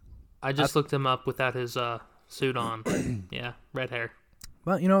 I just looked him up without his suit on. Yeah, red hair.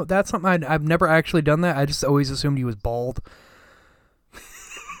 Well, that's something I've never actually done that. I just always assumed he was bald.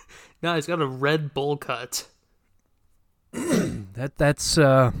 No, he's got a red bowl cut. That's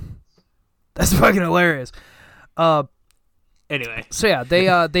fucking hilarious. Anyway. So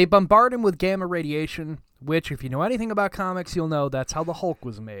yeah, they bombard him with gamma radiation, which, if you know anything about comics, you'll know that's how the Hulk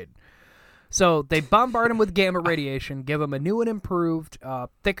was made. So they bombard him with gamma radiation, give him a new and improved,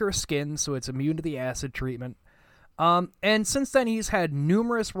 thicker skin, so it's immune to the acid treatment. And since then, he's had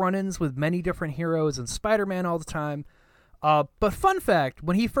numerous run-ins with many different heroes and Spider-Man all the time. But fun fact,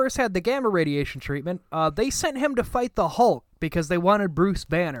 when he first had the gamma radiation treatment, they sent him to fight the Hulk because they wanted Bruce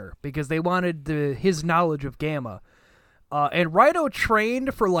Banner, because they wanted his knowledge of gamma. And Rhino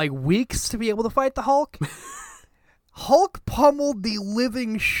trained for like weeks to be able to fight the Hulk. Hulk pummeled the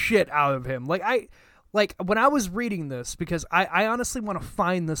living shit out of him. Like when I was reading this, because I honestly want to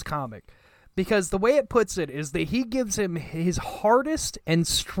find this comic, because the way it puts it is that he gives him his hardest and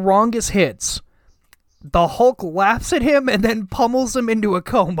strongest hits. The Hulk laughs at him and then pummels him into a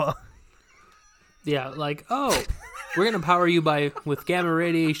coma. Yeah, like, oh, we're gonna power you with gamma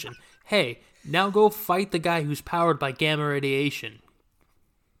radiation. Hey, now go fight the guy who's powered by gamma radiation.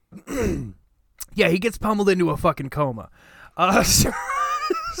 Yeah, he gets pummeled into a fucking coma.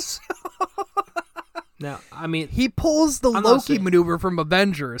 Now, I mean, he pulls the Loki maneuver from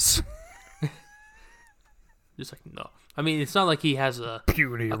Avengers. Just like, no. I mean, it's not like he has a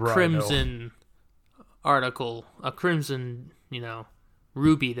crimson article, a crimson,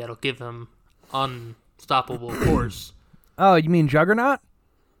 ruby that'll give him unstoppable force. Oh, you mean Juggernaut?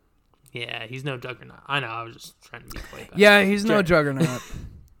 Yeah, he's no Juggernaut. I know, I was just trying to be way back. Yeah, he's no Juggernaut.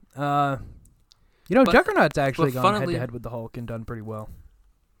 Juggernaut's actually gone head-to-head with the Hulk and done pretty well.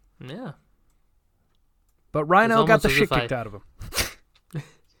 Yeah. But Rhino got the shit kicked out of him.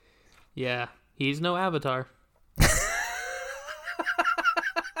 Yeah, he's no Avatar.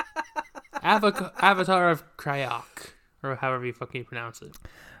 Avatar of Kryok, or however you fucking pronounce it.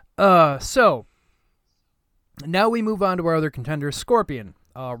 So, now we move on to our other contender, Scorpion.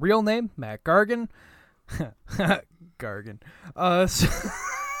 Real name, Matt Gargan. Gargan.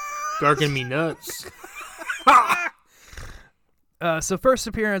 Gargan me nuts. So first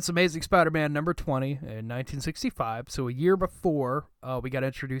appearance, Amazing Spider-Man number 20 in 1965, so a year before we got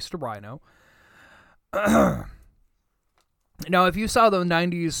introduced to Rhino. Now, if you saw the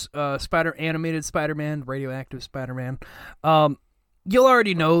 90s animated Spider-Man, Radioactive Spider-Man, you'll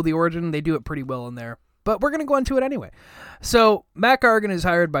already know the origin. They do it pretty well in there. But we're going to go into it anyway. So, Matt Gargan is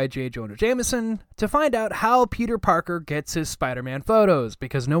hired by J. Jonah Jameson to find out how Peter Parker gets his Spider-Man photos,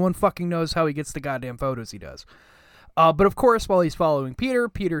 because no one fucking knows how he gets the goddamn photos he does. But of course, while he's following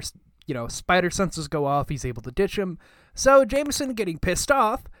Peter's, spider senses go off, he's able to ditch him. So, Jameson, getting pissed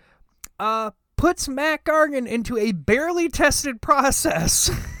off, puts Matt Gargan into a barely tested process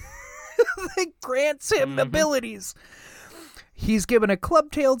that grants him abilities. He's given a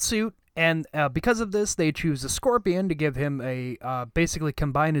club-tailed suit, and because of this, they choose a Scorpion to give him basically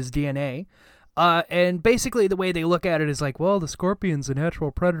combine his DNA. And basically the way they look at it is like, well, the scorpion's a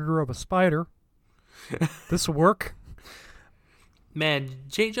natural predator of a spider. This will work. Man,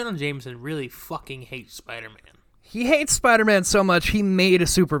 J. Jonah Jameson really fucking hates Spider-Man. He hates Spider-Man so much, he made a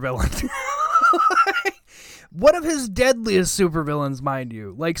supervillain. One of his deadliest supervillains, mind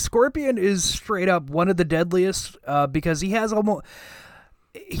you. Like, Scorpion is straight up one of the deadliest because he has almost...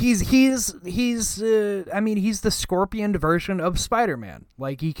 He's the Scorpion version of Spider-Man.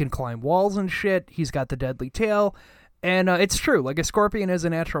 Like, he can climb walls and shit. He's got the deadly tail. And it's true. Like, a scorpion is a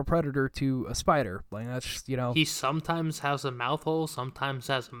natural predator to a spider. Like, that's just, He sometimes has a mouth hole. Sometimes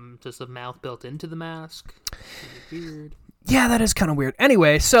has just a mouth built into the mask. Really weird. Yeah, that is kind of weird.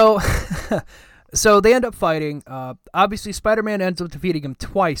 Anyway, so... So they end up fighting. Obviously, Spider-Man ends up defeating him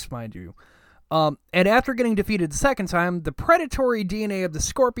twice, mind you. And after getting defeated the second time, the predatory DNA of the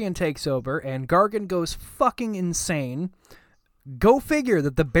Scorpion takes over, and Gargan goes fucking insane. Go figure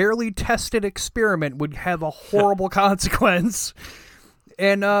that the barely tested experiment would have a horrible consequence.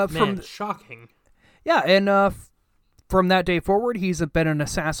 And shocking. Yeah, and from that day forward, he's been an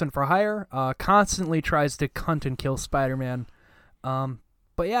assassin for hire. Constantly tries to hunt and kill Spider-Man.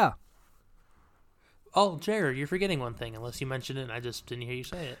 But yeah. Oh, Jared, you're forgetting one thing, unless you mentioned it and I just didn't hear you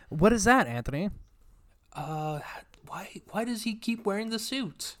say it. What is that, Anthony? Why does he keep wearing the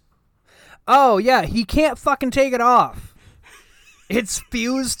suit? Oh, yeah, he can't fucking take it off. It's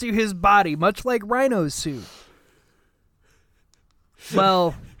fused to his body, much like Rhino's suit.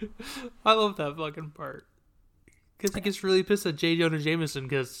 Well... I love that fucking part. Because he gets really pissed at J. Jonah Jameson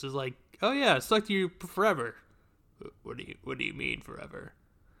because it's like, oh yeah, it's stuck to you forever. What do you mean forever?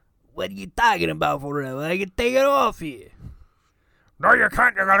 What are you talking about forever? I can take it off here. No, you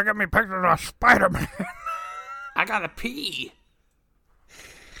can't. You gotta get me pictures of Spider-Man. I gotta pee.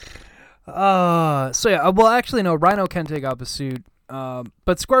 So yeah, well, actually, no, Rhino can take off his suit.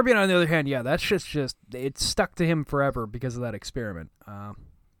 But Scorpion, on the other hand, yeah, that's just it's stuck to him forever because of that experiment.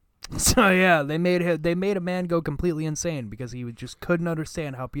 So yeah, they made a man go completely insane because he just couldn't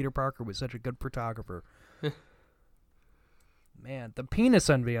understand how Peter Parker was such a good photographer. Man, the penis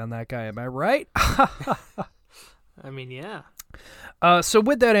envy on that guy, am I right? I mean, yeah. So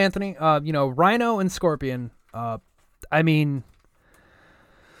with that, Anthony, Rhino and Scorpion, I mean,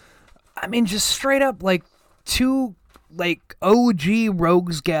 just straight up, like, two, like, OG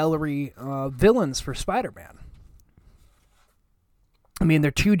Rogues Gallery villains for Spider-Man. I mean, they're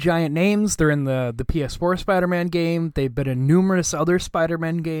two giant names. They're in the PS4 Spider-Man game. They've been in numerous other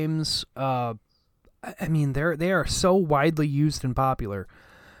Spider-Man games. I mean, they are so widely used and popular.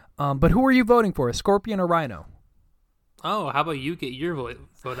 But who are you voting for, Scorpion or Rhino? Oh, how about you get your vote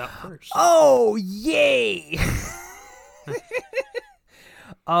out first? Oh, yay!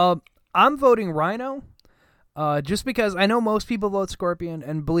 I'm voting Rhino, just because I know most people vote Scorpion,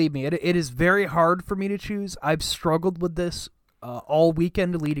 and believe me, it is very hard for me to choose. I've struggled with this all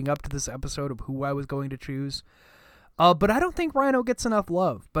weekend leading up to this episode of who I was going to choose. But I don't think Rhino gets enough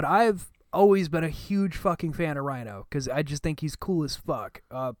love. But I've always been a huge fucking fan of Rhino because I just think he's cool as fuck.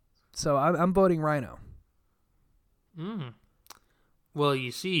 So I'm voting Rhino. Well,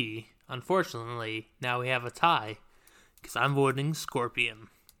 you see, unfortunately, now we have a tie because I'm voting Scorpion.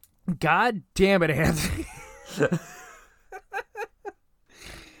 God damn it, Anthony.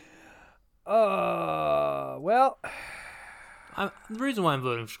 Well, the reason why I'm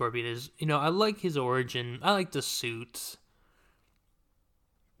voting for Scorpion is, I like his origin. I like the suit.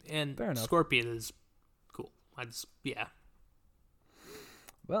 And Scorpion is cool. Yeah.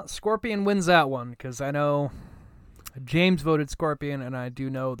 Well, Scorpion wins that one, because I know James voted Scorpion, and I do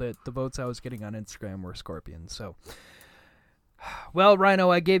know that the votes I was getting on Instagram were Scorpion, so... Well, Rhino,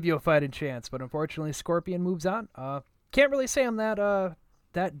 I gave you a fighting chance, but unfortunately Scorpion moves on. Can't really say I'm that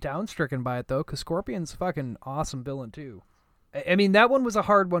downstricken by it, though, because Scorpion's a fucking awesome villain, too. I mean, that one was a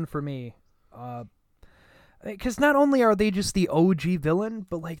hard one for me. Because not only are they just the OG villain,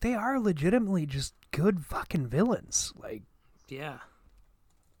 but, like, they are legitimately just good fucking villains. Like, yeah.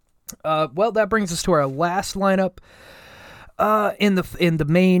 Well, that brings us to our last lineup in the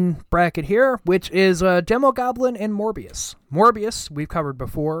main bracket here, which is Demogoblin and Morbius. Morbius, we've covered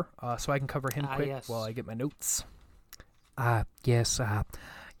before, so I can cover him quick while I get my notes. Yes,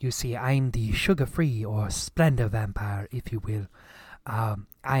 you see, I'm the sugar-free or splendor vampire, if you will.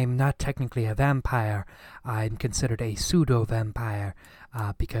 I'm not technically a vampire. I'm considered a pseudo-vampire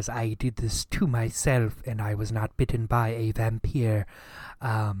because I did this to myself and I was not bitten by a vampire.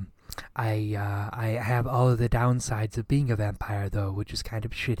 I have all of the downsides of being a vampire, though, which is kind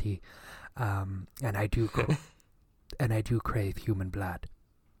of shitty. And I do crave human blood.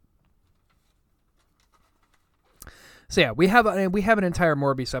 So yeah, we have an entire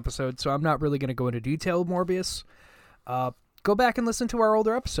Morbius episode, so I'm not really going to go into detail with Morbius. Go back and listen to our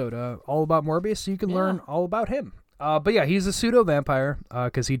older episode, all about Morbius, so you can learn all about him. But yeah, he's a pseudo-vampire,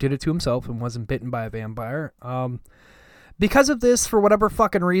 because he did it to himself and wasn't bitten by a vampire. Because of this, for whatever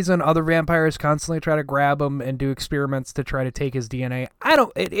fucking reason, other vampires constantly try to grab him and do experiments to try to take his DNA.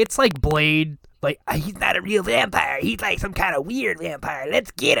 It's like Blade. Like, he's not a real vampire. He's like some kind of weird vampire.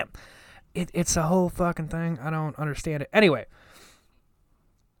 Let's get him. It's a whole fucking thing. I don't understand it. Anyway,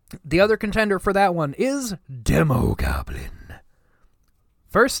 the other contender for that one is Demogoblin.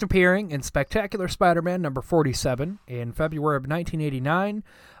 First appearing in Spectacular Spider-Man number 47 in February of 1989,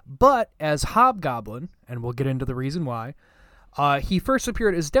 but as Hobgoblin, and we'll get into the reason why. He first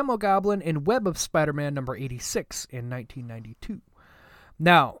appeared as Demogoblin in Web of Spider-Man number 86 in 1992.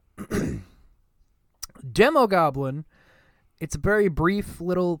 Now, Demogoblin, it's a very brief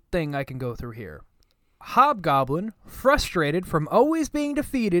little thing I can go through here. Hobgoblin, frustrated from always being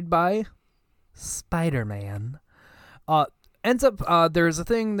defeated by Spider-Man, ends up, there's a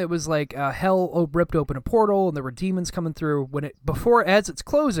thing that was like hell ripped open a portal and there were demons coming through. As it's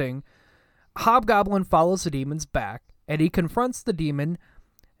closing, Hobgoblin follows the demons back and he confronts the demon.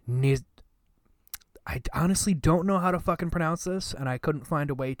 I honestly don't know how to fucking pronounce this, and I couldn't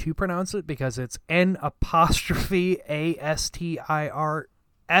find a way to pronounce it because it's N''ASTIRH.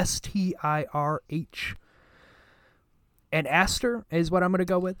 And Aster is what I'm going to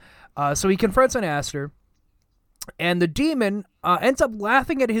go with. So he confronts an Aster, and the demon ends up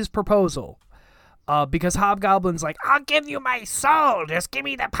laughing at his proposal because Hobgoblin's like, I'll give you my soul. Just give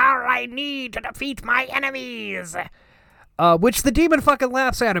me the power I need to defeat my enemies. Which the demon fucking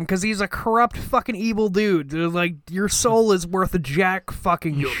laughs at him because he's a corrupt fucking evil dude. They're like, your soul is worth a jack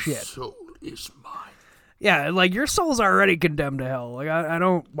fucking shit. Your soul is mine. Yeah, like, your soul's already condemned to hell. Like, I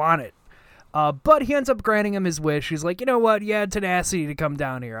don't want it. But he ends up granting him his wish. He's like, you know what? You had tenacity to come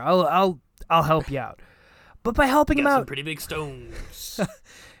down here. I'll help you out. But by helping him Got out, some pretty big stones.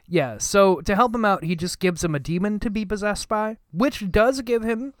 yeah, so to help him out, he just gives him a demon to be possessed by, which does give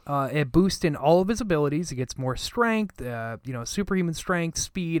him a boost in all of his abilities. He gets more strength, superhuman strength,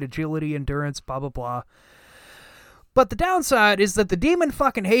 speed, agility, endurance, blah, blah, blah. But the downside is that the demon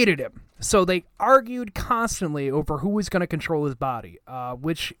fucking hated him. So they argued constantly over who was going to control his body,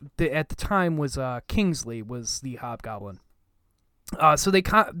 which at the time was Kingsley was the Hobgoblin. So they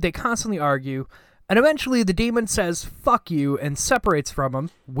constantly argue. And eventually the demon says, fuck you, and separates from him,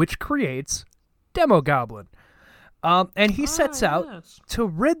 which creates Demogoblin. And he sets out to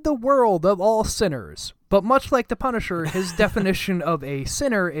rid the world of all sinners. But much like the Punisher, his definition of a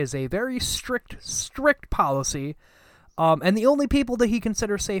sinner is a very strict policy. And the only people that he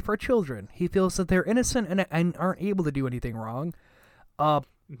considers safe are children. He feels that they're innocent and aren't able to do anything wrong. But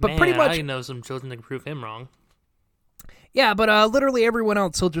Man, pretty much, I know some children that can prove him wrong. yeah, but literally everyone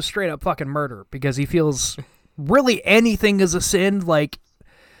else he'll just straight up fucking murder because he feels really anything is a sin. Like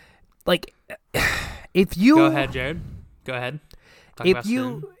if you Go ahead, Jared. Go ahead. Talk about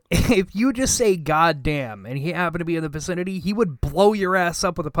sin. If you just say goddamn and he happened to be in the vicinity, he would blow your ass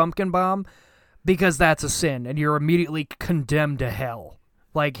up with a pumpkin bomb because that's a sin and you're immediately condemned to hell.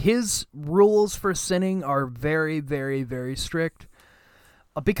 Like, his rules for sinning are very, very, very strict.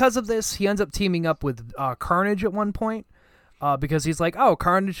 Because of this, he ends up teaming up with Carnage at one point. Because he's like, oh,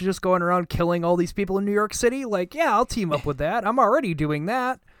 Carnage is just going around killing all these people in New York City? Like, yeah, I'll team up with that. I'm already doing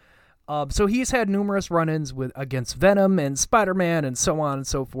that. So he's had numerous run-ins against Venom and Spider-Man and so on and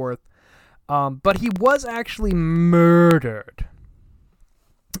so forth. But he was actually murdered.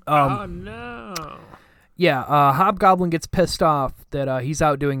 Oh, no. Yeah, Hobgoblin gets pissed off that he's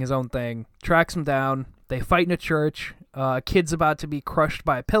out doing his own thing, tracks him down. They fight in a church. A kid's about to be crushed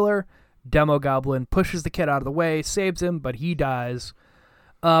by a pillar. Demogoblin pushes the kid out of the way, saves him, but he dies.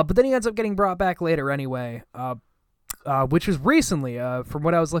 But then he ends up getting brought back later anyway, which is recently. From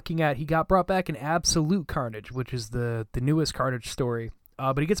what I was looking at, he got brought back in Absolute Carnage, which is the newest Carnage story.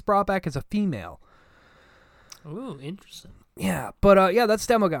 But he gets brought back as a female. Ooh, interesting. Yeah, but yeah, that's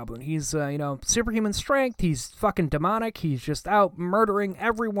Demogoblin. He's, superhuman strength. He's fucking demonic. He's just out murdering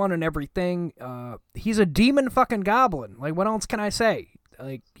everyone and everything. He's a demon fucking goblin. Like, what else can I say?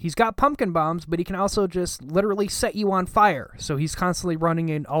 Like, he's got pumpkin bombs, but he can also just literally set you on fire. So he's constantly running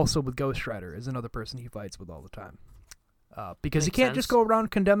in also with Ghost Rider is another person he fights with all the time. Because he can't just go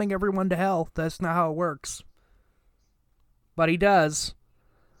around condemning everyone to hell. That's not how it works. But he does.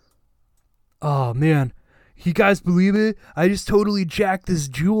 Oh, man. You guys believe it? I just totally jacked this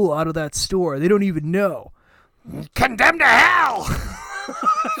jewel out of that store. They don't even know. Condemned to hell!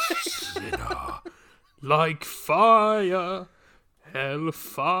 Sinner, like fire,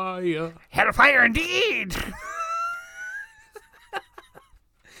 hellfire. Hellfire indeed!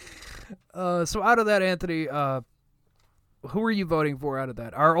 So out of that, Anthony, who are you voting for out of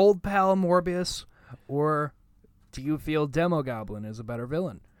that? Our old pal Morbius, or do you feel Demogoblin is a better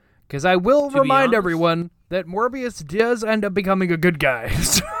villain? Because I will remind honest- everyone that Morbius does end up becoming a good guy.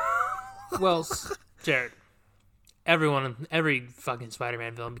 Well, Jared, every fucking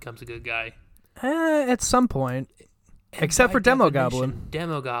Spider-Man villain becomes a good guy. At some point. And Except by for Demogoblin. definition,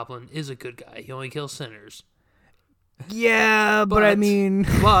 Demogoblin is a good guy. He only kills sinners. Yeah, but I mean...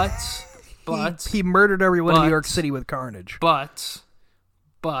 But he murdered everyone in New York but- City with Carnage. But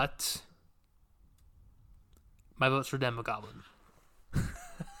my vote's for Demogoblin.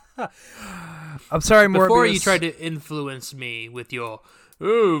 I'm sorry, Morbius. Before you tried to influence me with your,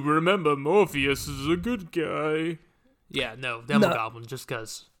 oh, remember Morpheus is a good guy. Yeah, no, Demogoblin, just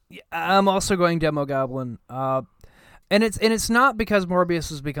because. I'm also going Demogoblin. And it's not because Morbius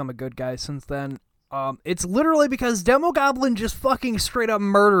has become a good guy since then. It's literally because Demogoblin just fucking straight up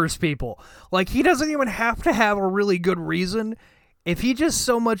murders people. Like, he doesn't even have to have a really good reason. If he just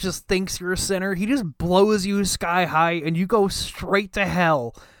so much as thinks you're a sinner, he just blows you sky high and you go straight to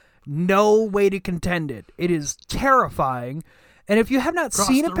hell. No way to contend it. It is terrifying. And if you have not Cross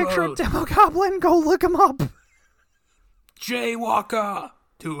seen a the picture road. of Demogoblin, go look him up. Jaywalker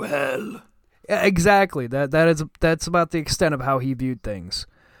to hell. Yeah, exactly. That's about the extent of how he viewed things.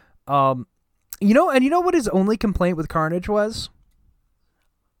 You know what his only complaint with Carnage was?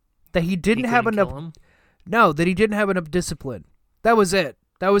 That he didn't have couldn't enough. kill him? No, that he didn't have enough discipline. That was it.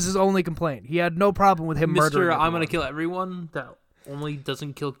 That was his only complaint. He had no problem with him murdering Mr. I'm everyone. gonna kill everyone that only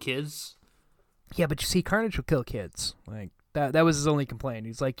doesn't kill kids. Yeah, but you see, Carnage will kill kids. Like that was his only complaint.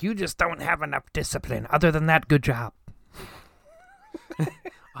 He's like, you just don't have enough discipline. Other than that, good job.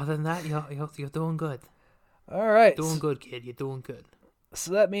 Other than that, you're doing good. All right. Doing good, kid. You're doing good.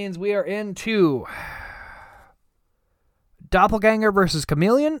 So that means we are into Doppelganger versus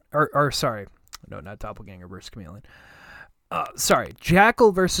Chameleon, or sorry, no, not Doppelganger versus Chameleon. Sorry,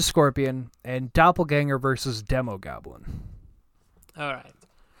 Jackal versus Scorpion, and Doppelganger versus Demogoblin. All right.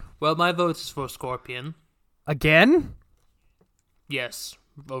 Well, my vote is for Scorpion. Again? Yes,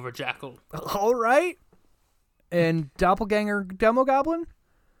 over Jackal. All right. And Doppelganger Demogoblin?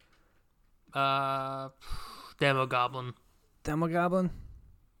 Demogoblin. Demogoblin?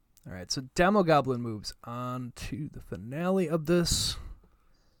 All right, so Demogoblin moves on to the finale of this.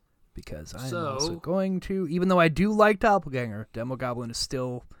 Because I'm also going to, even though I do like Doppelganger, Demogoblin is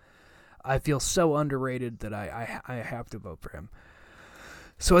still, I feel so underrated that I have to vote for him.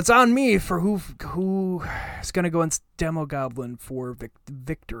 So it's on me for who is going to go against Demogoblin for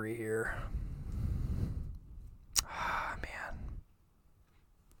victory here. Ah, man.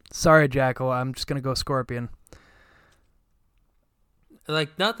 Sorry, Jackal. I'm just going to go Scorpion.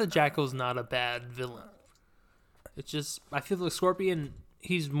 Like, not that Jackal's not a bad villain. It's just, I feel like Scorpion,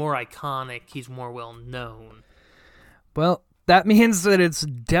 he's more iconic. He's more well known. Well, that means that it's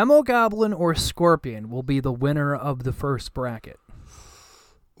Demogoblin or Scorpion will be the winner of the first bracket.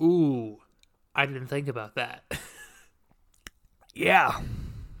 Ooh, I didn't think about that. Yeah.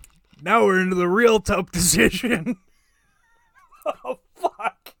 Now we're into the real tough decision. Oh,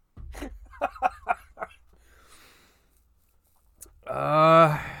 fuck.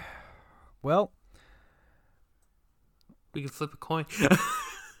 Well, We could flip a coin.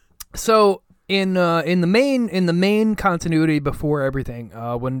 so in the main continuity before everything,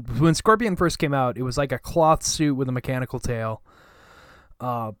 when Scorpion first came out, it was like a cloth suit with a mechanical tail.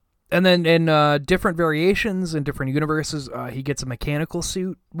 And then in different variations in different universes, he gets a mechanical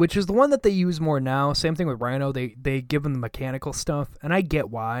suit, which is the one that they use more now. Same thing with Rhino. They give him the mechanical stuff, and I get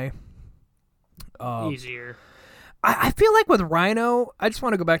why. Easier. I feel like with Rhino, I just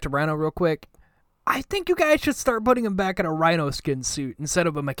want to go back to Rhino real quick. I think you guys should start putting him back in a Rhino skin suit instead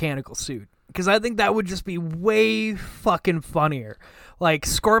of a mechanical suit. Because I think that would just be way fucking funnier. Like,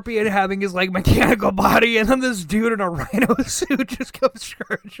 Scorpion having his, like, mechanical body, and then this dude in a Rhino suit just comes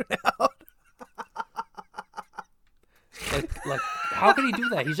charging out. Like, how can he do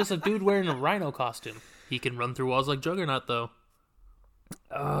that? He's just a dude wearing a Rhino costume. He can run through walls like Juggernaut, though.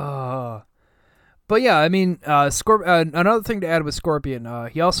 But yeah, I mean, another thing to add with Scorpion,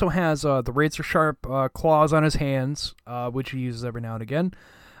 he also has the razor sharp claws on his hands, which he uses every now and again.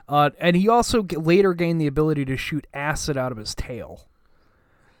 And he also later gained the ability to shoot acid out of his tail.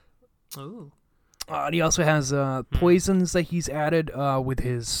 Ooh. And he also has poisons that he's added with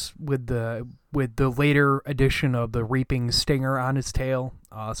the later addition of the reaping stinger on his tail,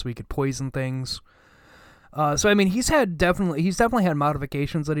 so he could poison things. So I mean, he's definitely had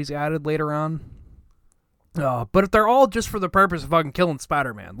modifications that he's added later on. But they're all just for the purpose of fucking killing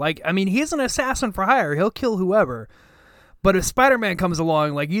Spider-Man. Like, I mean, he's an assassin for hire. He'll kill whoever. But if Spider-Man comes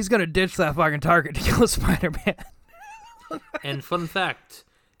along, like, he's gonna ditch that fucking target to kill Spider-Man. And fun fact,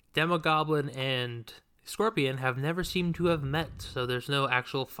 Demogoblin and Scorpion have never seemed to have met, so there's no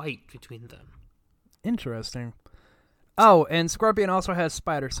actual fight between them. Interesting. Oh, and Scorpion also has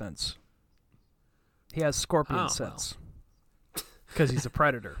spider sense. He has scorpion sense. Because he's a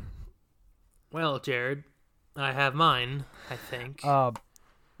predator. Well, Jared, I have mine, I think. Now,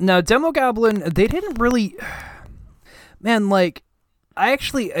 Demogoblin, they didn't really... Man, like, I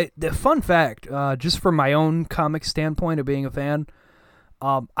actually... the fun fact, just from my own comic standpoint of being a fan,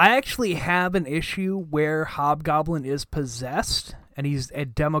 I actually have an issue where Hobgoblin is possessed, and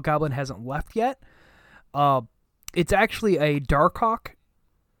Demogoblin hasn't left yet. It's actually a Darkhawk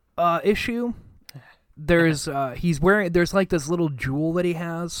issue. There's there's like this little jewel that he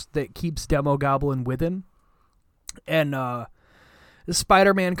has that keeps Demogoblin with him, and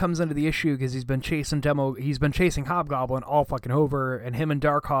Spider-Man comes into the issue because he's been chasing Hobgoblin all fucking over, and him and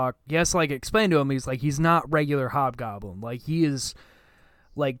Darkhawk, yes, like, explain to him, he's not regular Hobgoblin, like, he is,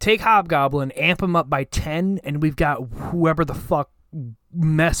 like, take Hobgoblin, amp him up by 10, and we've got whoever the fuck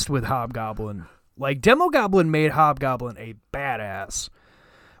messed with Hobgoblin. Like, Demogoblin made Hobgoblin a badass,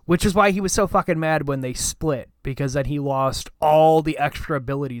 which is why he was so fucking mad when they split, because then he lost all the extra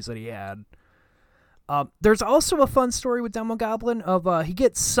abilities that he had. There's also a fun story with Demogoblin of he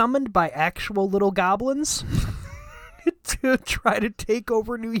gets summoned by actual little goblins to try to take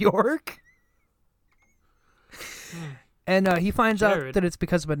over New York. And he finds out that it's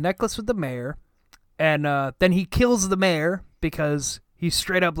because of a necklace with the mayor. And then he kills the mayor because he's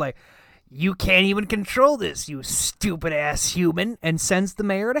straight up like, you can't even control this, you stupid-ass human, and sends the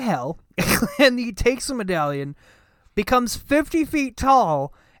mayor to hell. And he takes a medallion, becomes 50 feet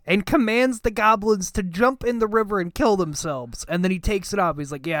tall, and commands the goblins to jump in the river and kill themselves. And then he takes it off.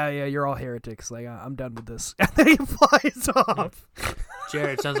 He's like, yeah, you're all heretics. Like, I'm done with this. And then he flies off.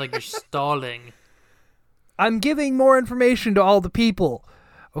 Jared, sounds like you're stalling. I'm giving more information to all the people.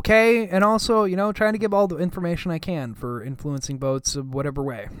 Okay? And also, trying to give all the information I can for influencing votes of whatever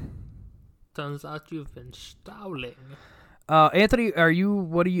way. Turns out you've been stalling. Anthony,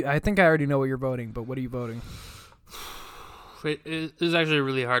 I think I already know what you're voting, but what are you voting? It is actually a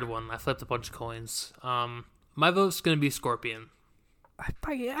really hard one. I flipped a bunch of coins. My vote's going to be Scorpion. I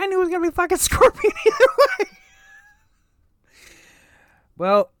knew it was going to be fucking Scorpion either way.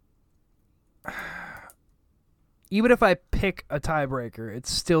 Well, even if I pick a tiebreaker, it's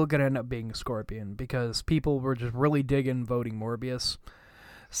still going to end up being Scorpion because people were just really digging voting Morbius.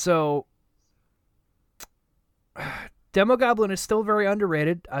 So, Demogoblin is still very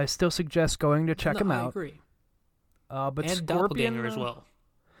underrated. I still suggest going to check him out. I agree. But and Scorpion, Doppelganger as well.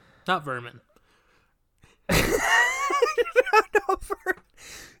 Not Vermin.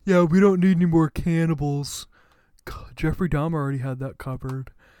 Yeah, we don't need any more cannibals. God, Jeffrey Dahmer already had that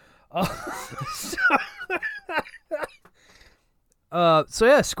covered. So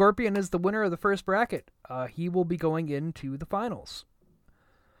yeah, Scorpion is the winner of the first bracket. He will be going into the finals.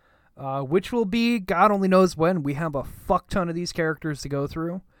 Which will be, God only knows when. We have a fuck ton of these characters to go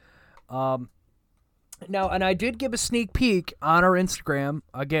through. Now, and I did give a sneak peek on our Instagram.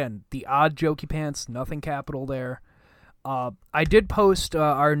 Again, the odd jokey pants, nothing capital there. I did post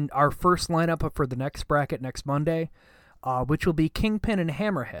our first lineup for the next bracket next Monday, which will be Kingpin and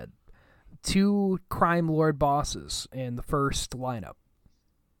Hammerhead, two crime lord bosses in the first lineup.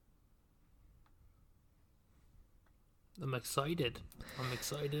 I'm excited.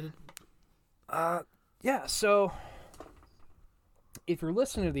 Yeah, so if you're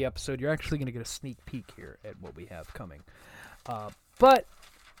listening to the episode, you're actually going to get a sneak peek here at what we have coming. But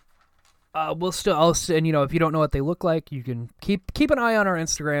we'll still, and if you don't know what they look like, you can keep an eye on our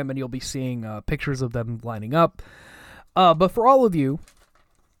Instagram, and you'll be seeing pictures of them lining up. But for all of you,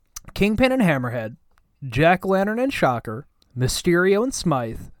 Kingpin and Hammerhead, Jack-O-Lantern and Shocker, Mysterio and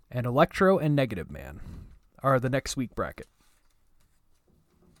Smythe, and Electro and Negative Man are the next week bracket.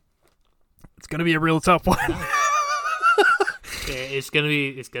 It's gonna be a real tough one. Yeah, it's gonna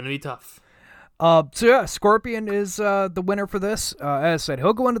be tough. So yeah, Scorpion is the winner for this. As I said,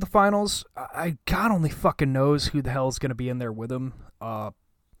 he'll go into the finals. God only fucking knows who the hell is gonna be in there with him. But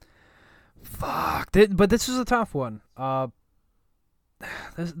this was a tough one.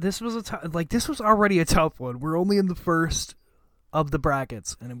 This was this was already a tough one. We're only in the first of the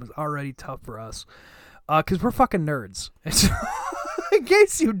brackets, and it was already tough for us. Because we're fucking nerds. In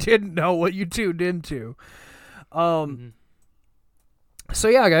case you didn't know what you tuned into. So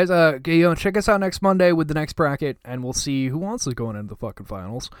yeah, guys, check us out next Monday with the next bracket, and we'll see who wants to go into the fucking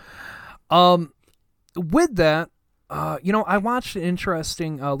finals. With that, I watched an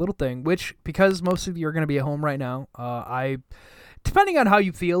interesting little thing, which, because most of you are going to be at home right now, depending on how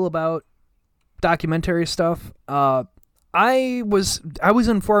you feel about documentary stuff, I was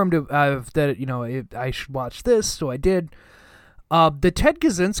informed of that, I should watch this, so I did. The Ted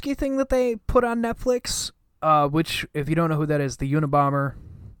Kaczynski thing that they put on Netflix, which, if you don't know who that is, the Unabomber,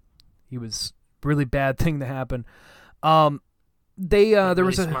 he was a really bad thing to happen. There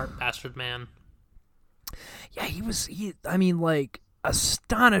was a smart bastard man. Yeah,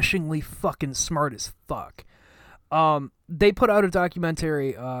 astonishingly fucking smart as fuck. They put out a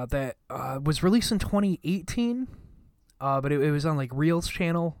documentary that was released in 2018, but it was on like Reels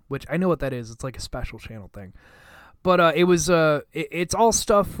channel, which I know what that is. It's like a special channel thing. But it's all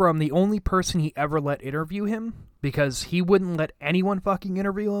stuff from the only person he ever let interview him, because he wouldn't let anyone fucking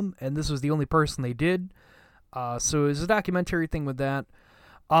interview him, and this was the only person they did. So it was a documentary thing with that.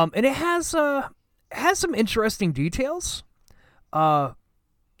 And it has some interesting details. And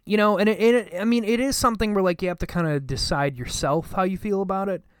it is something where, like, you have to kind of decide yourself how you feel about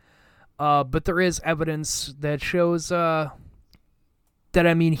it. But there is evidence that shows that,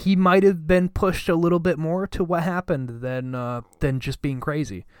 he might have been pushed a little bit more to what happened than just being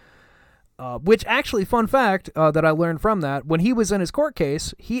crazy. Which, actually, fun fact that I learned from that, when he was in his court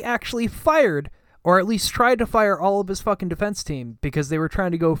case, he actually fired, or at least tried to fire, all of his fucking defense team because they were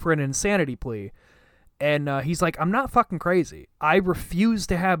trying to go for an insanity plea. And he's like, I'm not fucking crazy. I refuse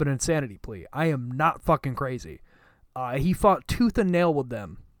to have an insanity plea. I am not fucking crazy. He fought tooth and nail with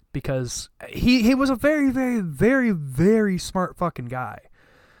them because he was a very, very, very, very smart fucking guy.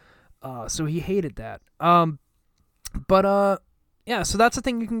 So he hated that. Yeah, so that's a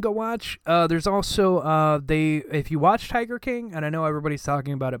thing you can go watch. There's also, if you watch Tiger King, and I know everybody's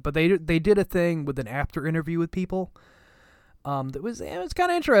talking about it, but they did a thing with an after interview with people. It was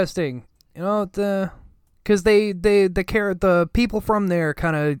kind of interesting. Because the people from there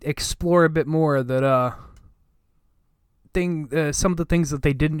kind of explore a bit more that some of the things that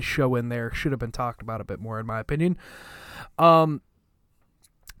they didn't show in there should have been talked about a bit more, in my opinion. So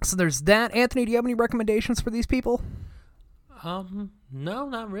there's that. Anthony, do you have any recommendations for these people? No,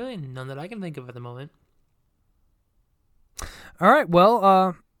 not really. None that I can think of at the moment. All right.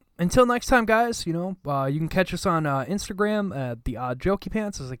 Well, until next time, guys. You can catch us on Instagram at The Odd Jokey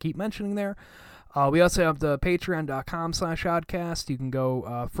Pants, as I keep mentioning there. We also have the patreon.com/oddcast. You can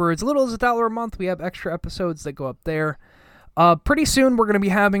go for as little as $1 a month. We have extra episodes that go up there. Pretty soon we're going to be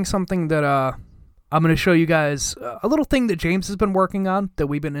having something that I'm going to show you guys, a little thing that James has been working on that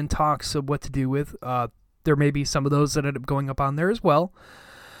we've been in talks of what to do with. There may be some of those that end up going up on there as well.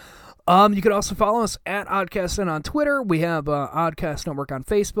 You can also follow us at OddcastN on Twitter. We have Oddcast Network on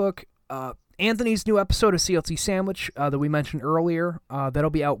Facebook. Anthony's new episode of CLT Sandwich that we mentioned earlier, that'll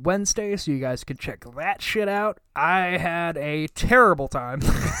be out Wednesday, so you guys can check that shit out. I had a terrible time.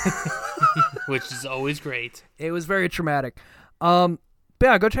 Which is always great. It was very traumatic. But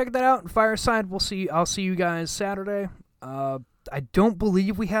yeah, go check that out. Fireside, I'll see you guys Saturday. I don't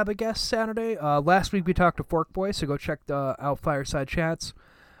believe we have a guest Saturday. Last week we talked to Fork Boy, so go check out Fireside Chats.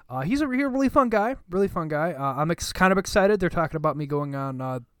 He's a really fun guy. I'm kind of excited. They're talking about me going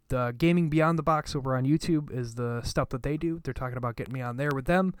on the Gaming Beyond the Box over on YouTube is the stuff that they do. They're talking about getting me on there with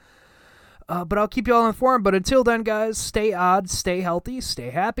them. But I'll keep you all informed. But until then, guys, stay odd, stay healthy, stay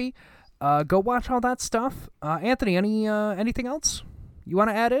happy. Go watch all that stuff. Anthony, anything else you want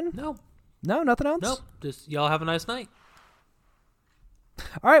to add in? No, nothing else? Nope. Just y'all have a nice night.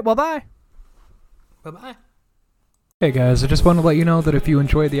 All right, well, bye. Bye-bye. Hey guys, I just want to let you know that if you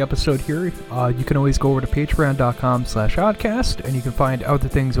enjoyed the episode here, you can always go over to patreon.com/oddcast, and you can find other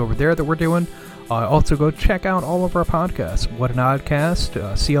things over there that we're doing. Also, go check out all of our podcasts. What an Oddcast,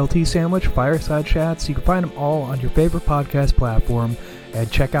 CLT Sandwich, Fireside Chats. You can find them all on your favorite podcast platform,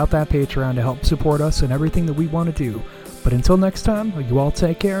 and check out that Patreon to help support us and everything that we want to do. But until next time, you all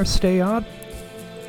take care, stay odd,